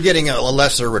 right? You're getting a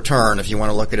lesser return if you want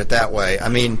to look at it that way. I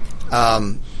mean,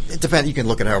 it depends. You can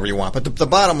look at it however you want. But the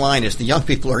bottom line is the young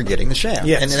people are getting the shaft.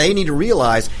 Yes. And they need to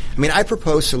realize, I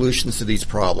propose solutions to these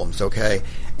problems, okay?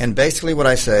 And basically what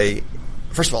I say,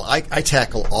 first of all, I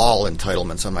tackle all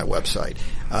entitlements on my website.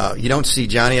 You don't see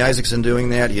Johnny Isakson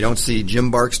doing that. You don't see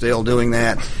Jim Barksdale doing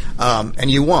that.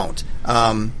 And you won't.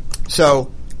 I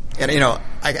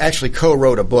actually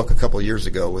co-wrote a book a couple of years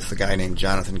ago with a guy named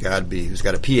Jonathan Godbee, who's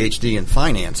got a PhD in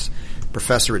finance,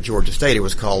 professor at Georgia State. It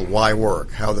was called Why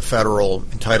Work? How the Federal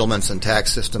Entitlements and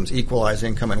Tax Systems Equalize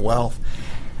Income and Wealth.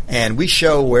 And we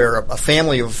show where a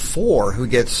family of four who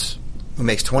makes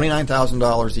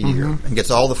 $29,000 a year and gets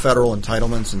all the federal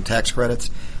entitlements and tax credits,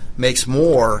 makes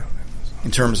more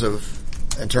in terms of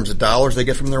dollars they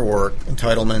get from their work,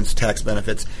 entitlements, tax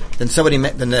benefits, than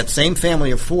that same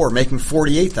family of four making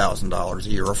 $48,000 a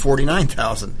year or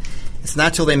 $49,000. It's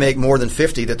not till they make more than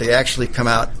 $50,000 that they actually come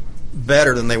out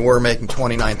better than they were making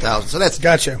 $29,000. So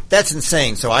that's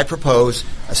insane. So I propose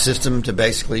a system to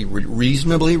basically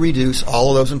reasonably reduce all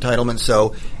of those entitlements.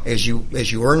 So as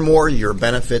you earn more, your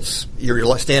benefits,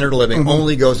 your standard of living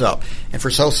only goes up. And for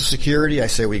Social Security, I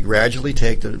say we gradually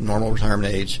take the normal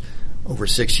retirement age over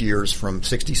 6 years from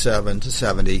 67 to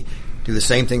 70. Do the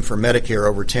same thing for Medicare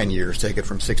over 10 years. Take it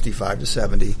from 65 to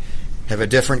 70. Have a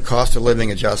different cost of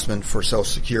living adjustment for Social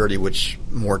Security, which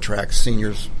more tracks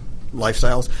seniors'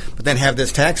 lifestyles, but then have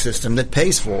this tax system that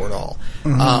pays for it all.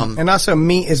 And also,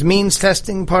 is means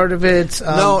testing part of it?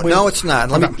 No, it's not.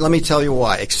 Let me tell you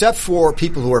why. Except for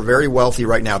people who are very wealthy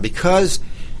right now, because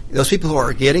those people who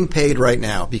are getting paid right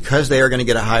now, because they are going to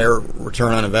get a higher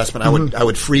return on investment, I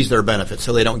would freeze their benefits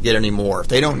so they don't get any more if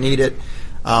they don't need it.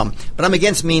 But I'm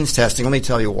against means testing. Let me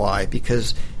tell you why.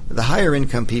 Because the higher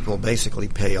income people basically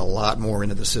pay a lot more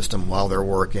into the system while they're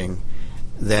working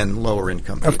than lower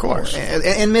income people. Of course.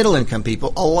 And middle income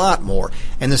people, a lot more.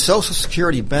 And the Social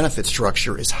Security benefit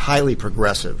structure is highly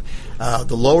progressive.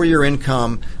 The lower your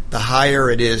income, the higher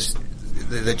it is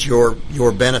that your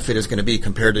benefit is going to be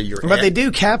compared to your. But they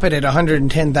do cap it at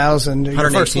 $110,000.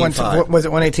 118.5. Was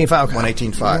it 118.5? Okay.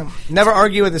 118.5. Yeah. Never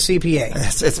argue with the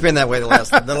CPA. It's been that way the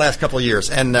last couple of years.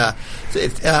 And but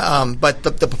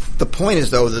the point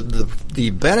is though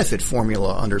the benefit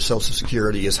formula under Social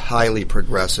Security is highly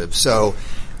progressive. So,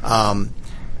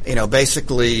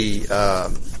 basically, I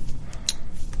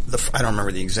don't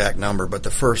remember the exact number, but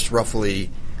the first roughly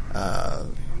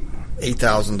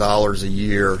 $8,000 a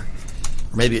year.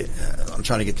 Maybe I'm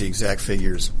trying to get the exact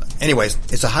figures. Anyways,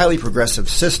 it's a highly progressive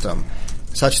system,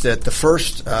 such that the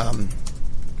first amount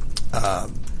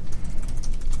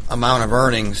of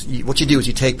earnings. What you do is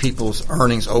you take people's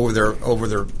earnings over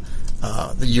the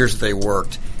years that they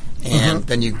worked, and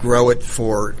then you grow it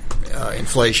for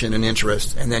inflation and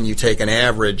interest, and then you take an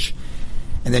average,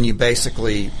 and then you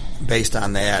basically, based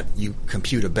on that, you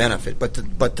compute a benefit.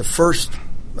 But the first.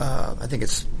 I think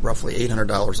it's roughly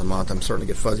 $800 a month. I'm starting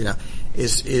to get fuzzy now.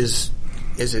 Is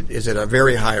at a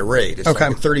very high rate? It's okay.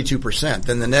 Like 32%.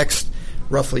 Then the next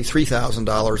roughly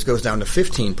 $3,000 goes down to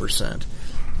 15%.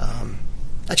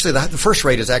 Actually, the first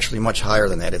rate is actually much higher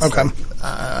than that. It's okay.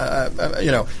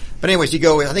 But anyways, you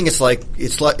go. I think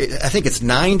it's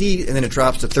 90, and then it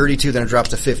drops to 32, then it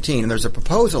drops to 15. And there's a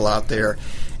proposal out there,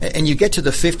 and you get to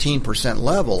the 15%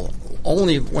 level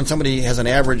only when somebody has an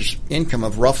average income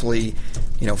of roughly,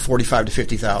 $45,000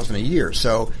 to $50,000 a year.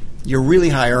 So your really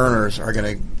high earners are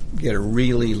going to get a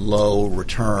really low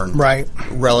return, right,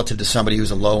 relative to somebody who's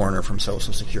a low earner from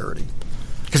Social Security.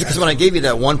 Because when I gave you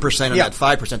that 1% and that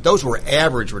 5%, those were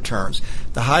average returns.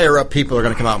 The higher up people are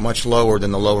going to come out much lower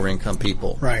than the lower income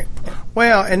people. Right.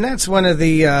 Well, and that's one of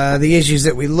the issues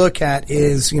that we look at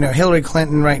is, Hillary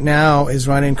Clinton right now is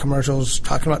running commercials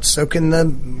talking about soaking the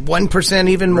 1%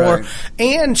 even more, right,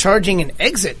 and charging an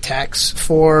exit tax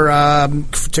for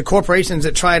to corporations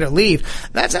that try to leave.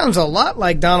 That sounds a lot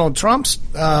like Donald Trump's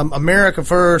America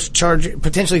First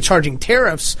potentially charging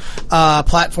tariffs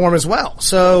platform as well.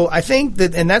 So I think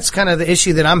that, and that's kind of the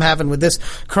issue that I'm having with this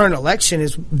current election,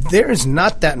 is there is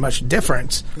not that much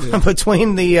difference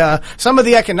between the some of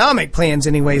the economic plans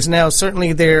anyways. Now,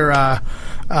 certainly there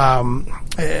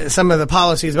some of the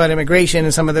policies about immigration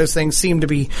and some of those things seem to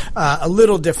be a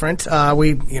little different.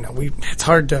 It's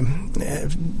hard to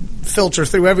filter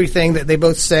through everything that they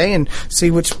both say and see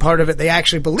which part of it they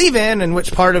actually believe in and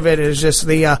which part of it is just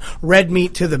the red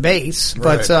meat to the base.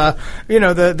 Right. But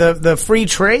the free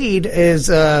trade is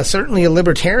certainly a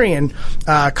libertarian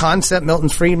concept. Milton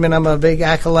Friedman, I'm a big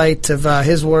acolyte of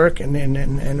his work,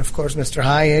 and of course Mr.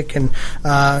 Hayek and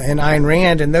Ayn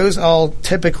Rand, and those all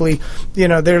typically,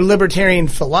 they're libertarian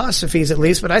philosophies at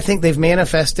least, but I think they've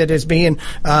manifested as being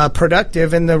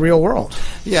productive in the real world.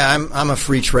 Yeah, I'm a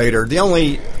free trader. The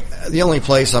only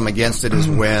place I'm against it is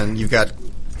when you've got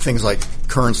things like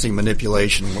currency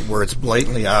manipulation, where it's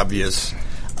blatantly obvious,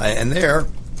 and there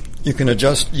you can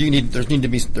adjust.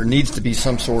 There needs to be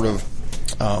some sort of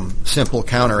simple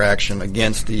counteraction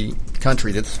against the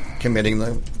country that's committing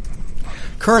the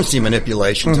currency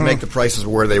manipulation to make the prices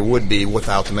where they would be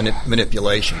without the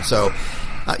manipulation. So,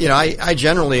 I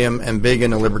generally am big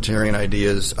into libertarian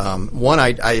ideas. One,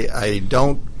 I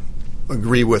don't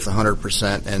agree with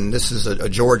 100%, and this is a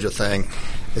Georgia thing.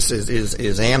 This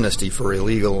is amnesty for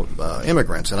illegal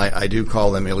immigrants, and I do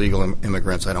call them illegal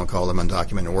immigrants. I don't call them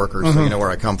undocumented workers. So you know where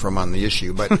I come from on the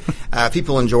issue. But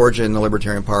people in Georgia in the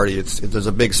Libertarian Party, there's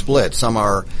a big split. Some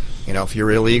are, if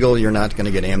you're illegal, you're not going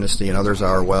to get amnesty, and others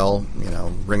are,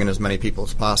 bring in as many people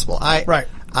as possible.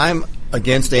 I'm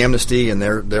against amnesty, and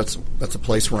that's a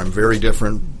place where I'm very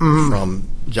different from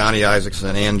Johnny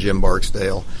Isakson and Jim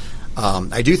Barksdale.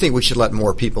 I do think we should let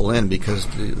more people in, because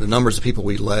the numbers of people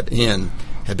we let in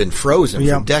have been frozen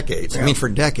for decades. I mean, for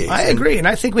decades. I agree, and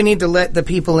I think we need to let the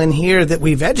people in here that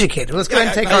we've educated. Let's go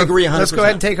ahead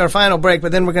and take our final break,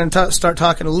 but then we're going to start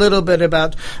talking a little bit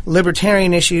about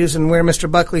libertarian issues and where Mr.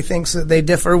 Buckley thinks that they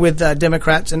differ with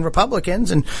Democrats and Republicans,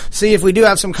 and see if we do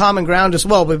have some common ground as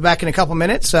well. We'll be back in a couple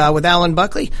minutes with Alan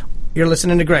Buckley. You're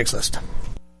listening to Greg's List.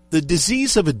 The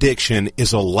disease of addiction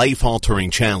is a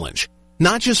life-altering challenge,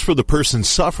 not just for the person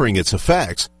suffering its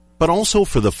effects, but also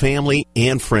for the family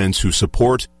and friends who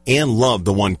support and love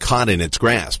the one caught in its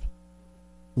grasp.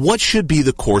 What should be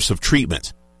the course of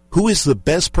treatment? Who is the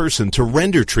best person to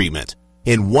render treatment?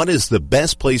 And what is the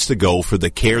best place to go for the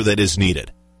care that is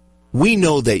needed? We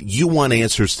know that you want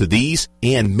answers to these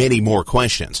and many more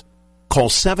questions. call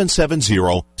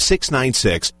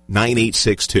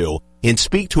 770-696-9862 and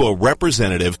speak to a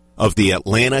representative of the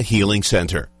Atlanta Healing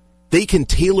Center. They can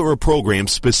tailor a program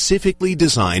specifically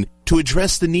designed to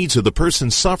address the needs of the person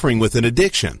suffering with an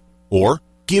addiction, or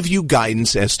give you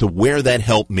guidance as to where that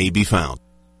help may be found.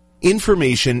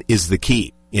 Information is the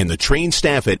key, and the trained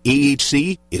staff at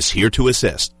AHC is here to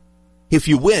assist. If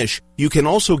you wish, you can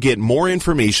also get more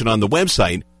information on the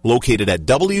website located at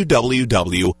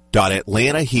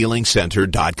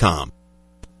www.atlantahealingcenter.com.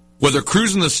 Whether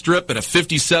cruising the strip in a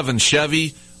 57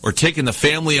 Chevy or taking the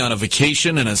family on a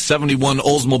vacation in a 71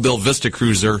 Oldsmobile Vista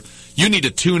Cruiser, you need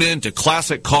to tune in to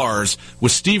Classic Cars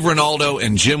with Steve Ronaldo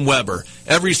and Jim Weber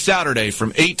every Saturday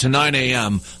from 8 to 9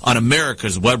 a.m. on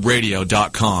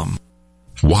americaswebradio.com.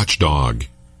 Watchdog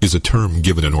is a term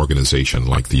given an organization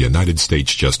like the United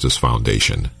States Justice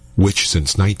Foundation, which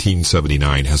since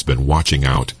 1979 has been watching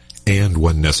out and,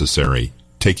 when necessary,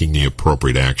 taking the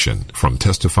appropriate action from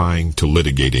testifying to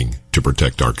litigating to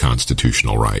protect our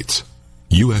constitutional rights.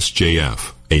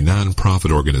 USJF, a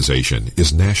non-profit organization,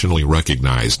 is nationally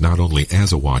recognized not only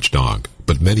as a watchdog,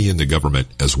 but many in the government,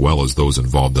 as well as those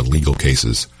involved in legal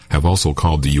cases, have also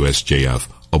called the USJF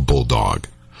a bulldog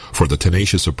for the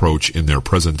tenacious approach in their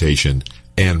presentation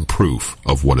and proof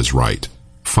of what is right.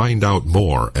 Find out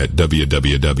more at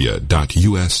www.usjf.net.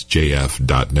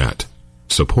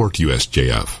 Support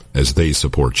USJF as they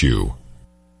support you.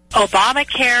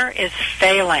 Obamacare is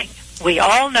failing. We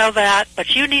all know that,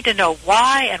 but you need to know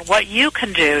why and what you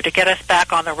can do to get us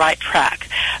back on the right track.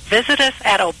 Visit us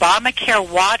at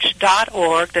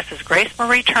ObamacareWatch.org. This is Grace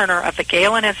Marie Turner of the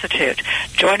Galen Institute.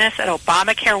 Join us at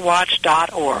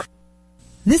ObamacareWatch.org.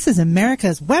 This is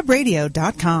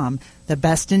americaswebradio.com, the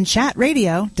best in chat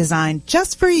radio designed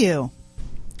just for you.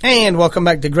 And welcome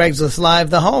back to Greg's List Live,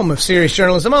 the home of serious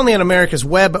journalism, only on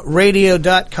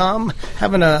americaswebradio.com.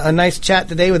 Having a nice chat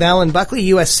today with Alan Buckley,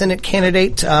 U.S. Senate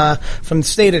candidate from the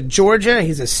state of Georgia.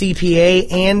 He's a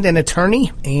CPA and an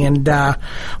attorney. And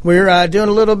we're doing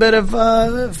a little bit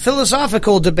of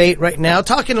philosophical debate right now,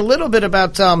 talking a little bit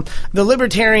about the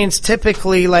libertarians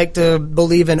typically like to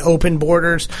believe in open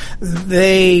borders.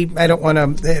 I don't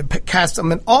want to cast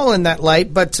them all in that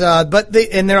light, but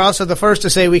they're also the first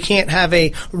to say we can't have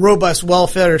a robust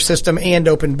welfare system and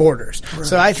open borders. Right.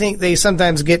 So I think they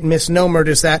sometimes get misnomered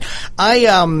as that.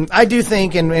 I do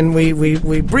think, and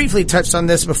we briefly touched on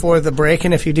this before the break,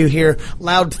 and if you do hear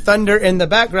loud thunder in the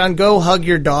background, go hug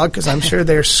your dog, because I'm sure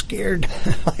they're scared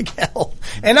like hell.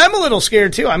 And I'm a little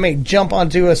scared too. I may jump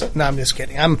onto us. No, I'm just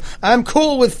kidding. I'm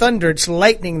cool with thunder. It's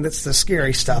lightning that's the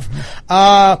scary stuff.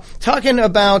 Talking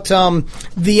about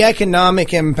the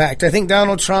economic impact. I think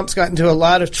Donald Trump's got into a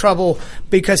lot of trouble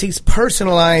because he's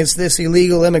personalized this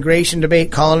illegal immigration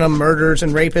debate, calling them murderers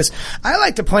and rapists. I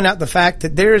like to point out the fact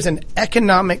that there is an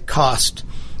economic cost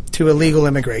to illegal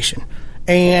immigration.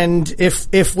 And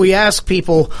if we ask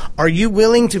people, are you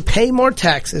willing to pay more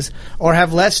taxes or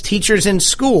have less teachers in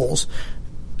schools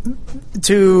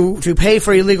to pay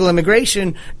for illegal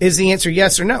immigration, is the answer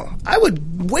yes or no? I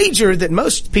would wager that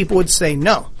most people would say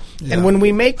no. Yeah. And when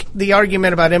we make the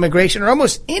argument about immigration or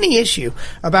almost any issue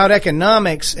about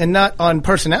economics and not on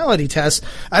personality tests,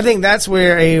 I think that's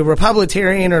where a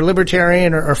Republican or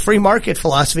libertarian or free market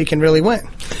philosophy can really win.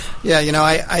 Yeah,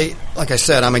 I like I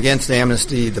said, I'm against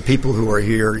amnesty. The people who are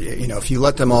here, if you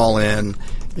let them all in,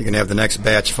 you're going to have the next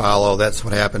batch follow. That's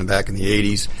what happened back in the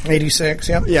 80s. 86,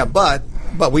 yeah. Yeah, but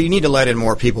we need to let in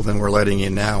more people than we're letting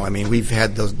in now. I mean, we've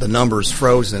had the numbers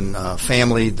frozen. The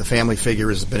family figure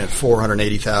has been at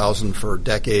 480,000 for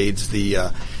decades.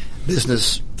 The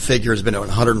business figure has been at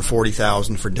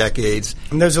 140,000 for decades.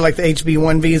 And those are like the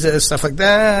HB1 visas, stuff like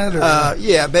that?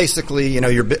 Yeah, basically,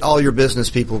 all your business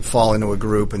people fall into a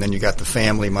group, and then you got the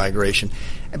family migration.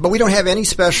 But we don't have any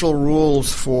special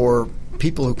rules for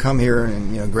people who come here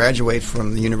and graduate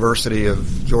from the University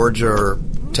of Georgia or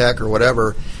Tech or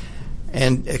whatever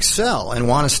and excel and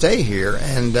want to stay here.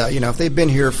 And if they've been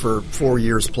here for 4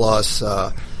 years plus,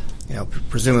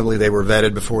 presumably they were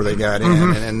vetted before they got in,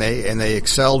 and they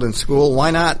excelled in school.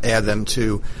 Why not add them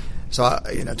to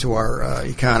our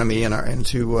economy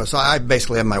so I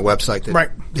basically have my website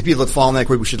that the people that fall in that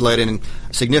group, we should let in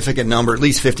a significant number, at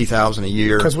least 50,000 a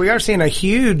year. Because we are seeing a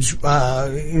huge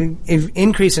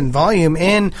increase in volume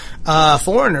in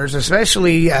foreigners,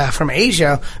 especially from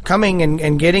Asia, coming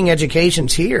and getting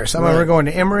educations here. Some of them are going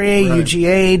to Emory,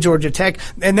 UGA, Georgia Tech,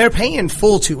 and they're paying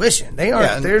full tuition. They are.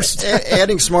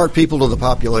 Adding smart people to the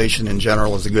population in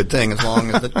general is a good thing, as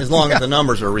long as the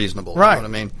numbers are reasonable. Right. You know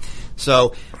what I mean?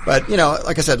 So, but,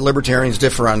 like I said, libertarians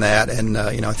differ on that. And,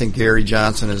 I think Gary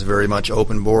Johnson is very much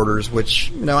open borders,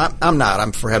 which, I'm not.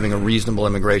 I'm for having a reasonable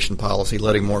immigration policy,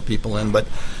 letting more people in. But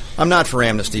I'm not for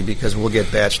amnesty because we'll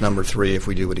get batch number 3 if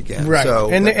we do it again. Right. So,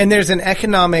 and there's an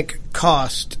economic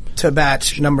cost to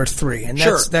batch number 3, and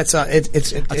sure.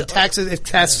 It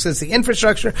taxes the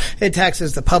infrastructure, it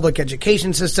taxes the public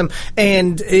education system,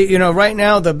 and right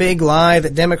now the big lie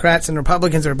that Democrats and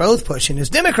Republicans are both pushing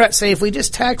is Democrats say if we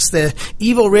just tax the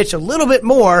evil rich a little bit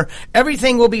more,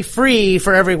 everything will be free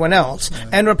for everyone else,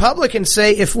 and Republicans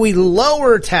say if we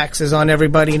lower taxes on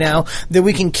everybody now, that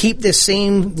we can keep this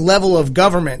same level of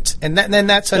government, and then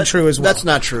that's untrue as well. That's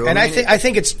not true. And I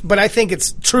think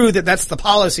it's true that that's the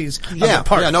policies of the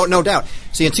party. Yeah, no doubt.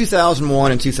 See, in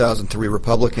 2001 and 2003,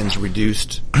 Republicans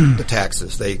reduced the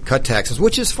taxes. They cut taxes,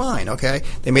 which is fine, okay?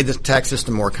 They made the tax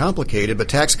system more complicated, but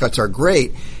tax cuts are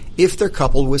great if they're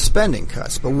coupled with spending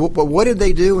cuts. But what did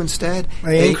they do instead?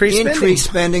 They increased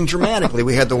spending dramatically.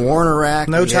 We had the Warner Act.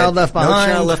 No Child Left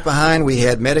Behind. We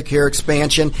had Medicare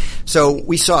expansion. So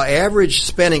we saw average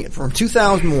spending from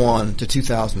 2001 to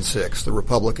 2006. The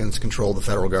Republicans controlled the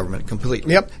federal government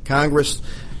completely. Yep. Congress,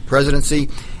 presidency.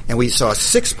 And we saw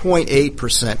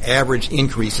 6.8% average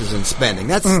increases in spending.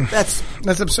 That's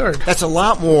absurd. That's a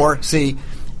lot more. See,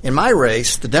 in my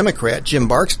race, the Democrat, Jim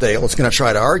Barksdale, is going to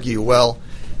try to argue, well,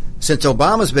 since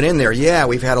Obama's been in there, yeah,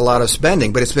 we've had a lot of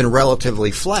spending, but it's been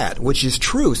relatively flat, which is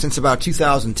true. Since about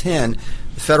 2010,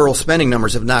 the federal spending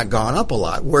numbers have not gone up a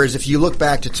lot. Whereas if you look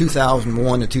back to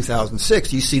 2001 to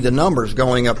 2006, you see the numbers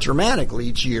going up dramatically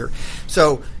each year.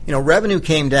 So, revenue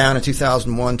came down in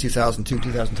 2001, 2002,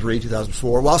 2003,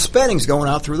 2004, while spending's going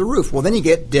out through the roof. Well, then you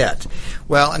get debt.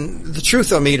 Well, and the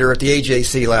Truthometer at the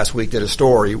AJC last week did a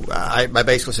story. I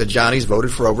basically said Johnny's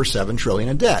voted for over $7 trillion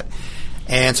in debt.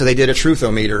 And so they did a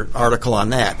Truthometer article on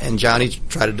that. And Johnny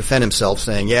tried to defend himself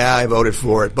saying, yeah, I voted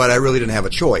for it, but I really didn't have a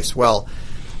choice. Well,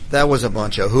 that was a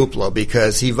bunch of hoopla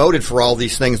because he voted for all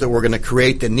these things that were going to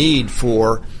create the need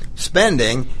for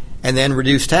spending and then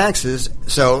reduce taxes.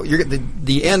 So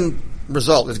the end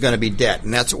result is going to be debt,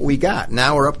 and that's what we got.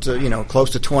 Now we're up to, close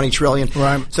to $20 trillion.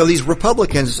 Right. So these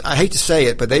Republicans, I hate to say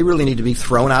it, but they really need to be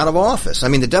thrown out of office. I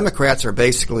mean, the Democrats are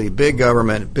basically big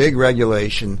government, big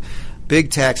regulation,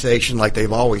 big taxation like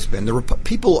they've always been.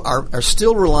 People are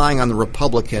still relying on the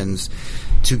Republicans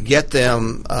to get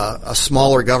them a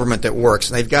smaller government that works,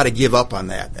 and they've got to give up on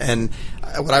that. And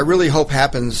what I really hope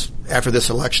happens after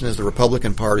this election is the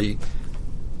Republican Party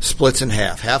splits in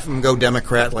half. Half of them go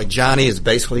Democrat, like Johnny is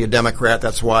basically a Democrat.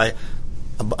 That's why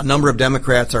a number of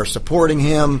Democrats are supporting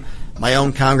him. My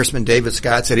own Congressman David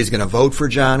Scott said he's going to vote for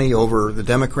Johnny over the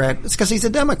Democrat. It's because he's a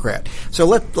Democrat. So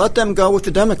let them go with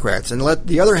the Democrats, and let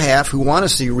the other half who want to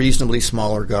see reasonably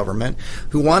smaller government,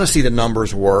 who want to see the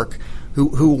numbers work,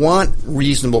 who want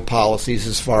reasonable policies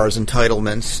as far as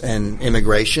entitlements and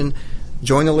immigration,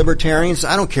 join the Libertarians.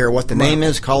 I don't care what the name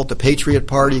is. Call it the Patriot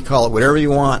Party. Call it whatever you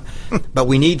want. But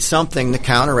we need something to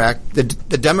counteract the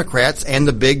Democrats and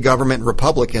the big government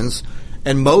Republicans.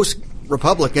 And most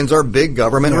Republicans are big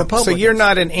government Republicans. So you're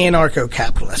not an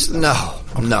anarcho-capitalist?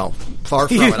 No. Far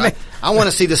from it. I want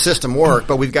to see the system work,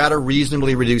 but we've got to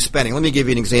reasonably reduce spending. Let me give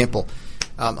you an example.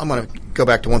 I'm going to go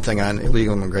back to one thing on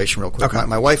illegal immigration real quick. Okay.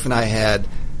 My wife and I had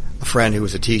a friend who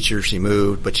was a teacher. She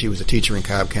moved, but she was a teacher in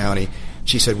Cobb County.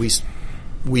 She said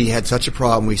we had such a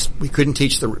problem. We couldn't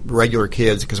teach the regular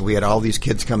kids because we had all these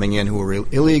kids coming in who were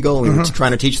illegal. We were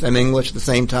trying to teach them English at the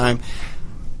same time.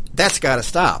 That's got to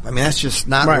stop. I mean, that's just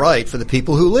not right for the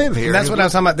people who live here. And that's what I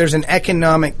was talking about. There's an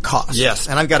economic cost. Yes,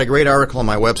 and I've got a great article on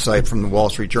my website from the Wall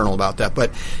Street Journal about that.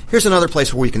 But here's another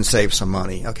place where we can save some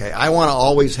money. Okay, I want to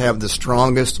always have the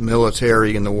strongest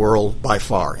military in the world by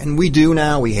far. And we do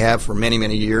now. We have for many,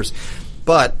 many years.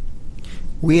 But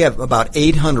we have about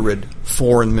 800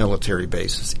 foreign military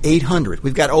bases. 800.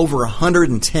 We've got over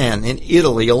 110 in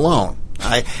Italy alone.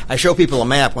 I show people a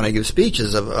map when I give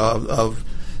speeches of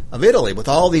Italy with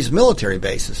all these military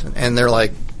bases, and they're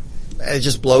like, it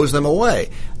just blows them away.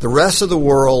 The rest of the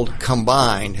world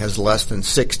combined has less than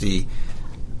 60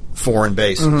 foreign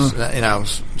bases.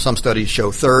 Some studies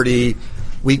show 30.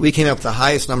 We came up with the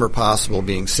highest number possible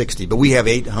being 60, but we have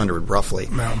 800 roughly.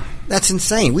 No. That's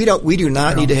insane. We do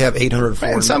not need to have 800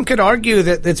 foreign. And some could argue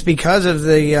that it's because of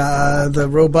the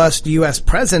robust U.S.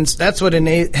 presence. That's what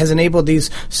has enabled these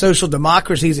social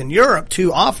democracies in Europe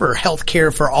to offer health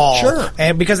care for all. Sure.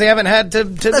 And because they haven't had to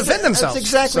defend themselves. That's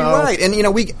exactly right. And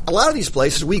a lot of these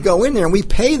places we go in there and we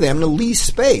pay them to lease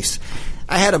space.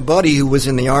 I had a buddy who was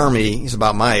in the Army. He's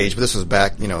about my age, but this was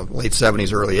back, late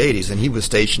 70s, early 80s, and he was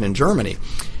stationed in Germany.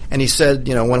 And he said,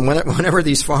 whenever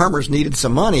these farmers needed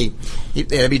some money,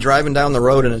 they'd be driving down the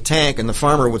road in a tank, and the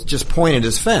farmer would just point at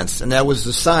his fence, and that was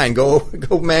the sign: "Go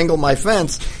mangle my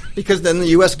fence," because then the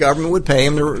U.S. government would pay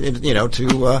him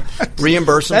to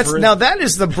reimburse him. Now that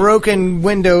is the broken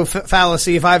window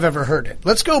fallacy if I've ever heard it.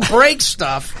 Let's go break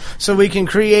stuff so we can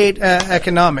create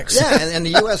economics. Yeah, and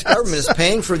the U.S. government is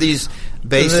paying for these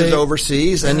bases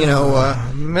overseas, and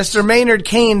Mr. Maynard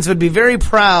Keynes would be very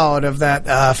proud of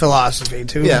that philosophy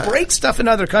to break stuff in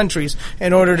other countries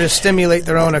in order to stimulate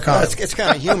their own economy. It's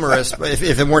kind of humorous, but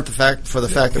if it weren't for the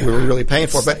fact that we were really paying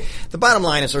for it. But the bottom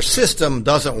line is our system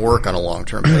doesn't work on a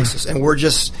long-term basis, and we're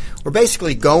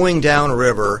basically going down a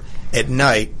river at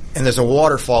night, and there's a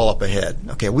waterfall up ahead.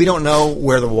 Okay, we don't know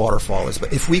where the waterfall is,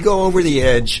 but if we go over the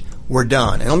edge, we're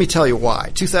done. And let me tell you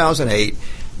why. 2008.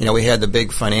 We had the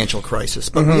big financial crisis,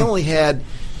 but we only had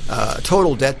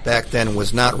total debt back then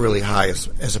was not really high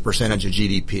as a percentage of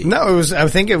GDP. No, I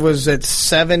think it was at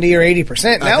 70 or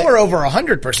 80%. Now we're over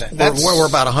 100%. We're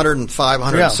about 105,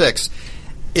 106.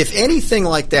 Yeah. If anything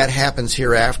like that happens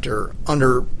hereafter,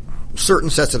 under certain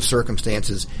sets of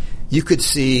circumstances, you could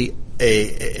see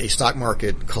a stock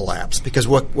market collapse, because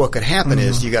what could happen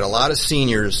is you got a lot of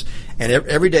seniors, and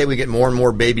every day we get more and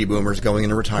more baby boomers going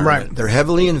into retirement. Right. They're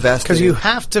heavily invested because you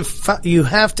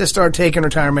have to start taking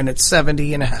retirement at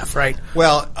 70 and a half, right?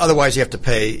 Well, otherwise you have to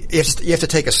pay. You have to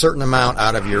take a certain amount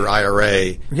out of your IRA.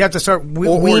 You have to start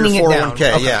weaning it down.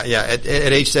 Okay. Yeah. At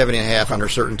age 70 and a half, under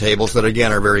certain tables that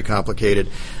again are very complicated.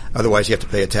 Otherwise, you have to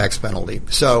pay a tax penalty.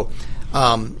 So.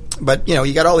 But,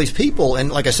 you got all these people,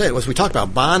 and like I said, as we talked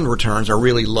about, bond returns are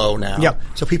really low now. Yep.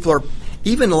 So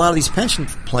even a lot of these pension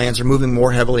plans are moving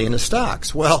more heavily into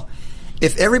stocks. Well,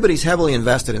 if everybody's heavily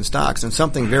invested in stocks and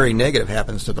something very negative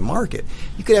happens to the market,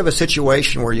 you could have a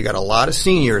situation where you got a lot of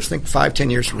seniors. Think 5-10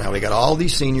 years from now, we got all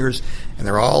these seniors, and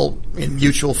they're all in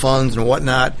mutual funds and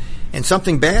whatnot, and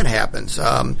something bad happens.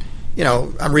 I'm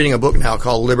reading a book now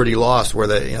called Liberty Lost, where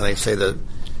they say the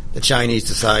Chinese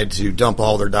decide to dump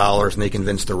all their dollars, and they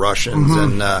convince the Russians,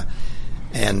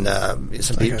 and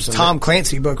some people. Tom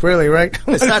Clancy book, really, right?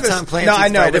 It's not Tom Clancy. No, I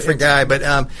know, a different guy. But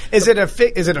is it a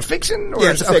fiction? Or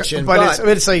yeah, it's a fiction, but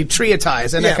it's a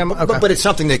treatise. But it's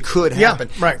something that could happen.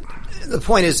 Yeah, right. The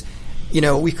point is,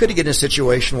 we could get in a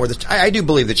situation where I do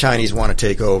believe the Chinese want to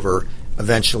take over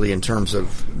eventually in terms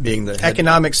of being the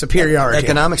economic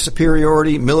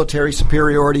superiority, military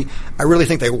superiority. I really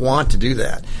think they want to do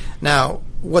that. Now,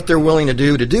 what they're willing to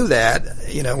do that,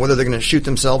 whether they're going to shoot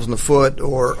themselves in the foot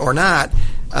or not,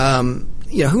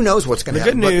 who knows what's going to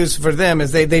happen. The good news for them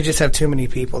is they just have too many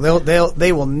people.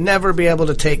 They will never be able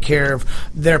to take care of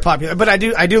their population. But I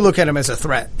do look at them as a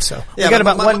threat. So we got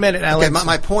about 1 minute, Alex. Okay,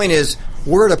 my point is,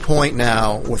 we're at a point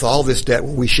now with all this debt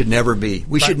where we should never be.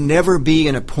 We should never be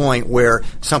in a point where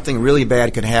something really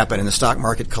bad could happen and the stock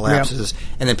market collapses,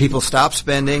 and then people stop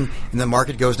spending and the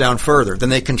market goes down further. Then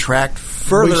they contract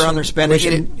further on their spending. We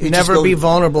should never be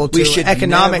vulnerable to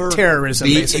economic terrorism.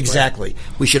 Basically. Exactly.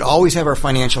 We should always have our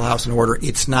financial house in order.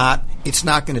 It's not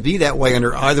going to be that way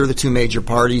under either of the two major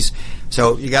parties.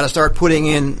 So you got to start putting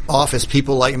in office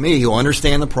people like me who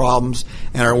understand the problems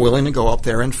and are willing to go up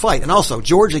there and fight. And also,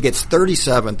 Georgia gets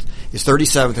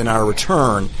 37th in our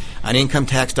return on income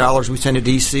tax dollars we send to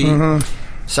D.C.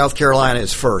 South Carolina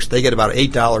is first. They get about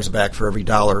 $8 back for every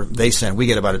dollar they send. We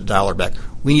get about $1 back.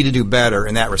 We need to do better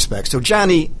in that respect. So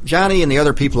Johnny and the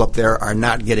other people up there are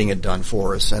not getting it done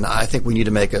for us, and I think we need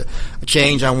to make a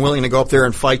change. I'm willing to go up there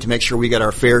and fight to make sure we get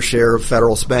our fair share of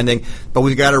federal spending, but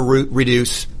we've got to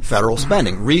reduce federal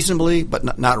spending reasonably,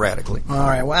 but not radically. All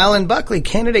right. Well, Alan Buckley,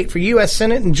 candidate for U.S.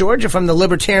 Senate in Georgia from the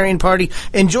Libertarian Party,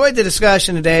 enjoyed the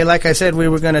discussion today. Like I said, we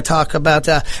were going to talk about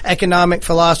economic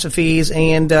philosophies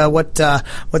and what the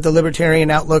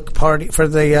Libertarian outlook party for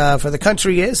the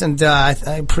country is, and I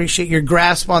appreciate your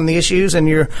grasp on the issues and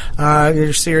your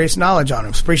serious knowledge on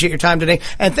them. So appreciate your time today,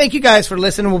 and thank you guys for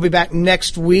listening. We'll be back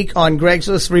next week on Greg's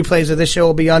List. Replays of this show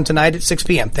will be on tonight at 6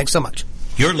 p.m. Thanks so much.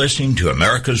 You're listening to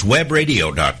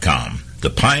AmericasWebRadio.com, the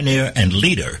pioneer and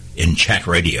leader in chat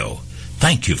radio.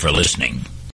 Thank you for listening.